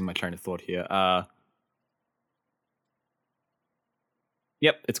think I'm losing my train of thought here.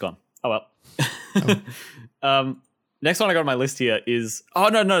 Yep, it's gone. Oh well. Next one I got on my list here is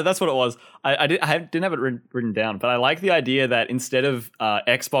no, that's what it was. I didn't have it written down, but I like the idea that instead of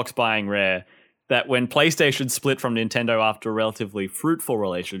Xbox buying Rare, that when PlayStation split from Nintendo after a relatively fruitful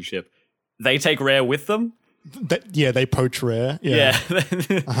relationship, they take Rare with them. They poach Rare. Yeah.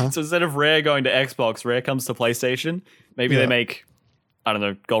 So instead of Rare going to Xbox, Rare comes to PlayStation. Maybe they make, I don't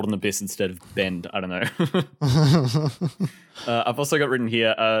know, Golden Abyss instead of Bend. I don't know. I've also got written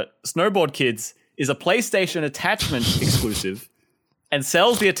here, Snowboard Kids is a PlayStation attachment exclusive and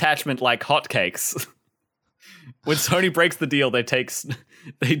sells the attachment like hotcakes. When Sony breaks the deal, they take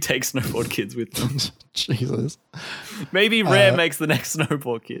Snowboard Kids with them. Jesus. Maybe Rare makes the next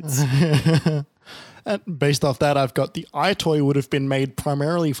Snowboard Kids. And based off that, I've got the iToy would have been made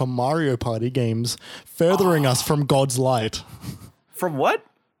primarily for Mario Party games, furthering us from God's light. From what?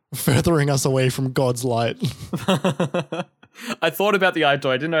 Furthering us away from God's light. I thought about the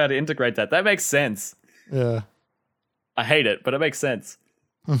iToy. I didn't know how to integrate that. That makes sense. Yeah. I hate it, but it makes sense.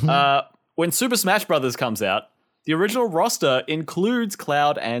 When Super Smash Bros. Comes out, the original roster includes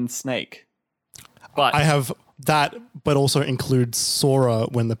Cloud and Snake. But I have that, but also includes Sora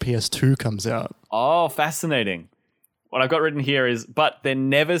when the PS2 comes out. Oh, fascinating. What I've got written here is, but they're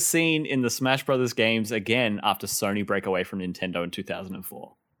never seen in the Smash Brothers games again after Sony break away from Nintendo in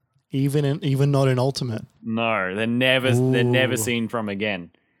 2004. even not in Ultimate. No, they're never seen from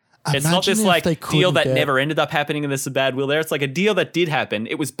again. It's not Imagine this if like they deal that couldn't get- never ended up happening and there's a bad will there. It's like a deal that did happen.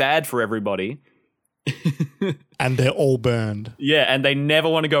 It was bad for everybody. and they're all burned. Yeah, and they never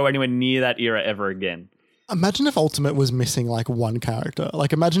want to go anywhere near that era ever again. Imagine if Ultimate was missing like one character.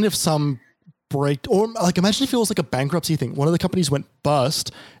 Like imagine if some imagine if it was like a bankruptcy thing. One of the companies went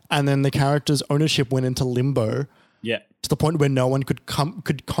bust and then the character's ownership went into limbo Yeah. to the point where no one could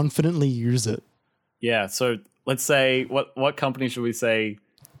confidently use it. Yeah, so let's say what company should we say?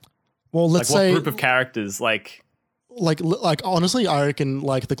 Well, let's Like what say group of characters like like honestly, I reckon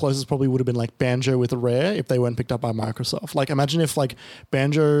like the closest probably would have been like Banjo with Rare if they weren't picked up by Microsoft. Like imagine if like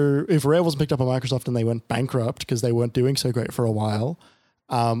if Rare wasn't picked up by Microsoft and they went bankrupt because they weren't doing so great for a while,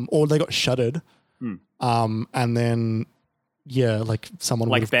 or they got shuttered, and then like someone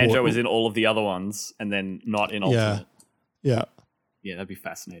would like have Banjo bought, was in all of the other ones and then not in Ultimate. yeah. Yeah, that'd be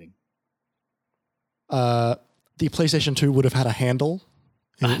fascinating. The PlayStation 2 would have had a handle.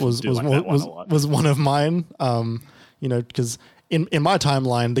 And it I do like that one a lot. was one of mine. Because in my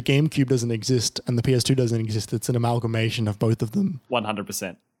timeline, the GameCube doesn't exist and the PS2 doesn't exist. It's an amalgamation of both of them.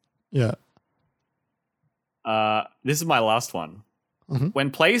 100%. Yeah. This is my last one. Mm-hmm. When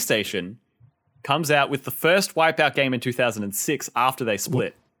PlayStation comes out with the first Wipeout game in 2006 after they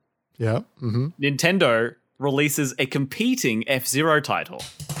split, Yeah. Mm-hmm. Nintendo releases a competing F-Zero title.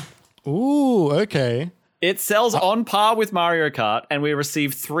 Ooh, okay. It sells on par with Mario Kart, and we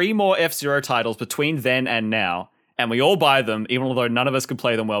receive 3 more F-Zero titles between then and now, and we all buy them, even though none of us can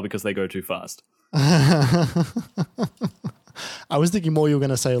play them well because they go too fast. I was thinking more you were going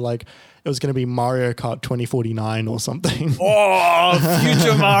to say like it was going to be Mario Kart 2049 or something. Oh,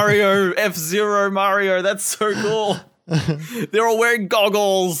 future Mario, F-Zero Mario, that's so cool. They're all wearing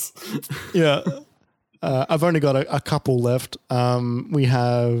goggles. Yeah. I've only got a couple left. We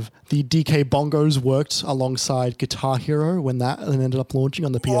have the DK Bongos worked alongside Guitar Hero when that ended up launching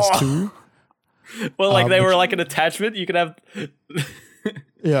on the PS2. Well, like they were like an attachment. You could have,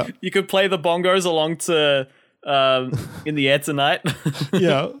 Yeah. you could play the bongos along to In the Air Tonight.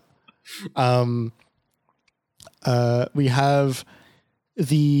 Yeah. We have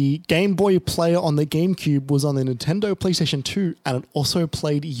the Game Boy player on the GameCube was on the Nintendo PlayStation 2 and it also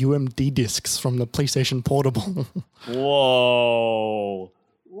played UMD discs from the PlayStation Portable. Whoa.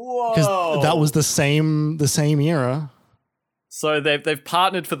 Because that was the same era. So they've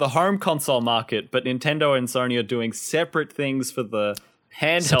partnered for the home console market, but Nintendo and Sony are doing separate things for the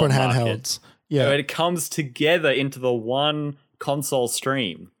handheld Separate market. handhelds. Yeah. So it comes together into the one console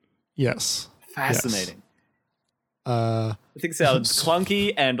stream. Yes. Fascinating. I think it sounds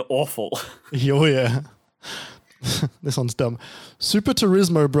clunky and awful. Oh, yeah. This one's dumb. Super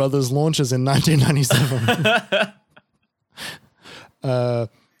Turismo Brothers launches in 1997.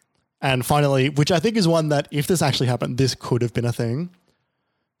 And finally, which I think is one that if this actually happened, this could have been a thing.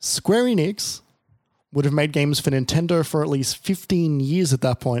 Square Enix would have made games for Nintendo for at least 15 years at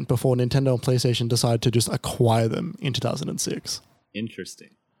that point before Nintendo and PlayStation decided to just acquire them in 2006. Interesting.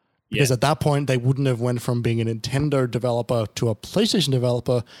 Because at that point, they wouldn't have went from being a Nintendo developer to a PlayStation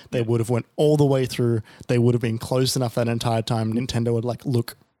developer. They would have went all the way through. They would have been close enough that entire time. Nintendo would like,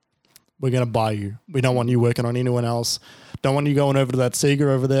 look, we're going to buy you. We don't want you working on anyone else. Don't want you going over to that Sega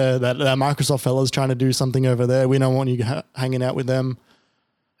over there. That Microsoft fella's trying to do something over there. We don't want you hanging out with them.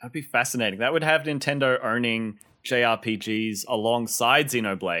 That'd be fascinating. That would have Nintendo owning JRPGs alongside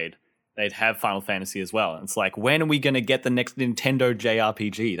Xenoblade. They'd have Final Fantasy as well. And it's like, when are we going to get the next Nintendo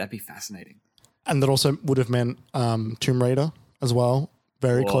JRPG? That'd be fascinating. And that also would have meant Tomb Raider as well.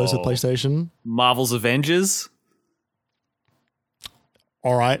 Very close with PlayStation. Marvel's Avengers.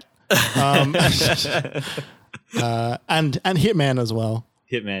 All right. And Hitman as well.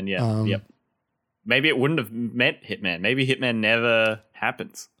 Hitman, yeah. Yep. Maybe it wouldn't have meant Hitman. Maybe Hitman never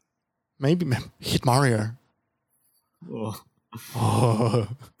happens. Maybe Hit Mario. Oh.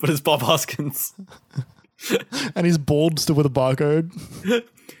 But it's Bob Hoskins. And he's bald still with a barcode.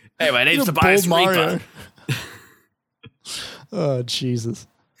 Hey, my name's Tobias Reaper. Oh, Jesus.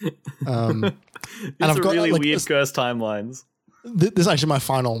 And I've got really weird cursed timelines. This is actually my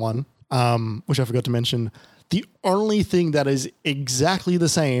final one, which I forgot to mention. The only thing that is exactly the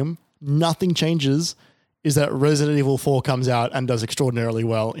same, nothing changes, is that Resident Evil 4 comes out and does extraordinarily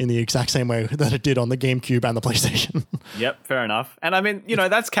well in the exact same way that it did on the GameCube and the PlayStation. Yep, fair enough. And I mean,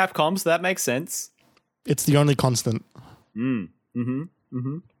 that's Capcom, so that makes sense. It's the only constant. So,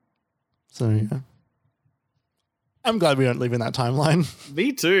 yeah. I'm glad we don't live in that timeline.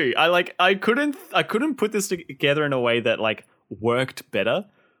 Me too. I couldn't put this together in a way that like worked better.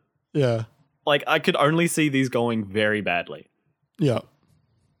 Yeah. Like I could only see these going very badly. Yeah.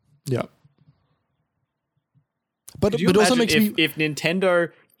 Yeah. But Could you but also imagine makes me if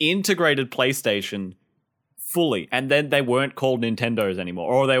Nintendo integrated PlayStation fully, and then they weren't called Nintendos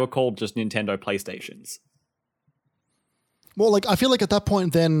anymore, or they were called just Nintendo PlayStations? well, like I feel like at that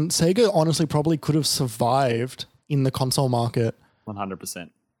point, then Sega honestly probably could have survived in the console market. 100%.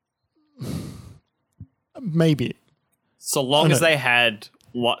 Maybe. So long as they had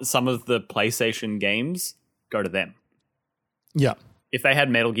some of the PlayStation games, go to them. Yeah. If they had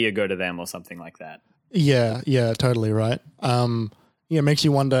Metal Gear, go to them or something like that. Yeah, totally right. It makes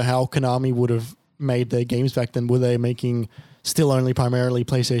you wonder how Konami would have made their games back then. Were they making still only primarily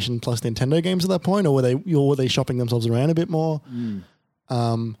PlayStation plus Nintendo games at that point, or were they shopping themselves around a bit more?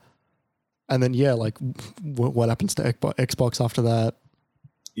 And then like what happens to Xbox after that?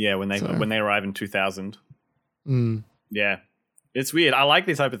 Yeah, when they arrive in 2000. Yeah. It's weird. I like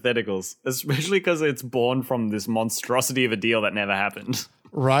these hypotheticals, especially because it's born from this monstrosity of a deal that never happened.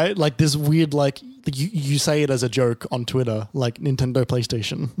 Right? Like this weird, like you say it as a joke on Twitter, like Nintendo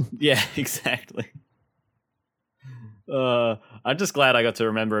PlayStation. Yeah, exactly. I'm just glad I got to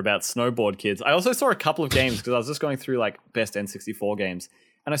remember about Snowboard Kids. I also saw a couple of games because I was just going through like best N64 games,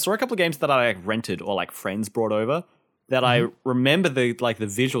 and I saw a couple of games that I like rented or like friends brought over that I remember the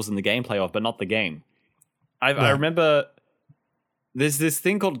visuals and the gameplay of, but not the game. I remember there's this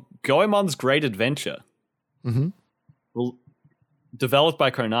thing called Goemon's Great Adventure. Well, developed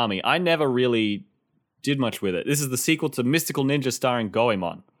by Konami. I never really did much with it. This is the sequel to Mystical Ninja starring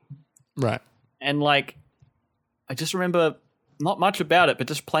Goemon. Right. And like, I just remember not much about it, but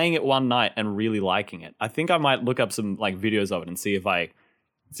just playing it one night and really liking it. I think I might look up some like videos of it and see if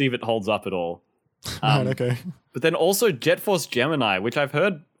it holds up at all. Right, okay. But then also Jet Force Gemini, which I've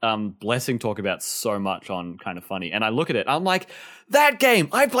heard Blessing talk about so much on Kind of Funny. And I look at it, I'm like, that game!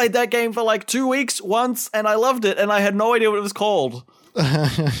 I played that game for like 2 weeks once and I loved it and I had no idea what it was called.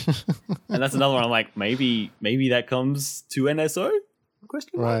 And that's another one I'm like, maybe that comes to NSO?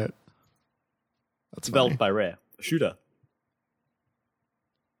 Question mark? Right. That's developed funny. by Rare. A shooter.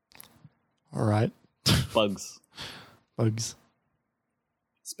 All right. Bugs.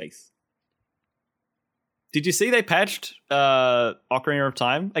 Space. Did you see they patched Ocarina of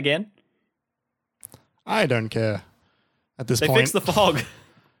Time again? I don't care at this They point. fixed the fog.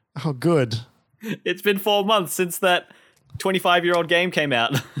 Oh, good. It's been 4 months since that 25-year-old game came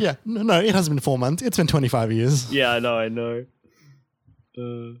out. Yeah. No, it hasn't been 4 months. It's been 25 years. Yeah, I know.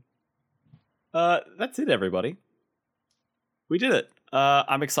 That's it, everybody. We did it.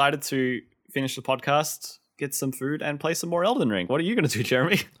 I'm excited to finish the podcast, get some food, and play some more Elden Ring. What are you going to do,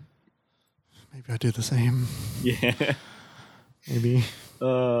 Jeremy? Maybe I do the same. Yeah. Maybe.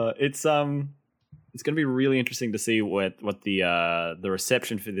 It's going to be really interesting to see what the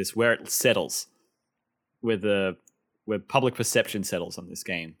reception for this, where it settles, where public perception settles on this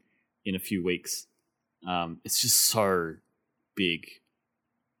game in a few weeks. It's just so big.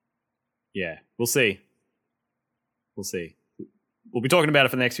 Yeah, we'll see. We'll be talking about it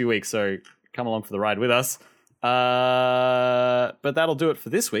for the next few weeks, so come along for the ride with us. But that'll do it for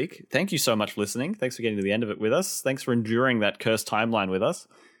this week. Thank you so much for listening. Thanks for getting to the end of it with us. Thanks for enduring that cursed timeline with us.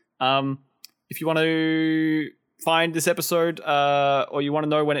 If you want to find this episode or you want to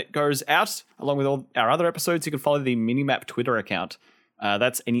know when it goes out, along with all our other episodes, you can follow the Minimap Twitter account.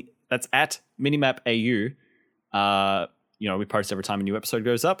 That's at MinimapAU. We post every time a new episode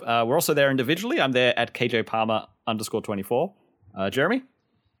goes up. We're also there individually. I'm there at KJPalmer_24. Jeremy?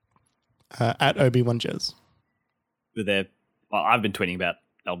 At Obi1Jez. We're there. Well, I've been tweeting about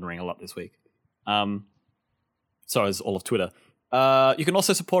Elden Ring a lot this week. So is all of Twitter. You can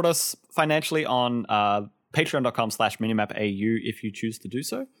also support us financially on patreon.com/minimapau if you choose to do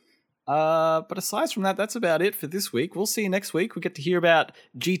so. But aside from that, that's about it for this week. We'll see you next week. We get to hear about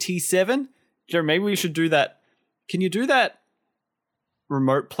GT7. Jeremy, maybe we should do that. Can you do that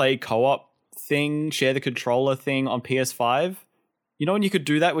remote play co-op thing, share the controller thing on PS5? You know when you could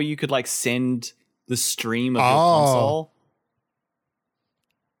do that where you could like send the stream of your console?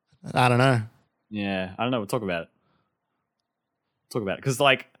 I don't know. Yeah, I don't know. We'll talk about it. Because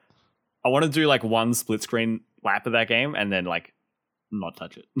like I want to do like one split screen lap of that game and then like not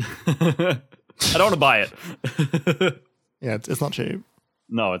touch it. I don't want to buy it. Yeah, it's not cheap.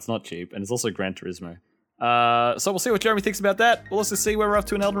 No, it's not cheap. And it's also Gran Turismo. So we'll see what Jeremy thinks about that. We'll also see where we're up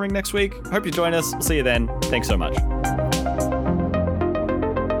to in Elden Ring next week. Hope you join us. We'll see you then. Thanks so much.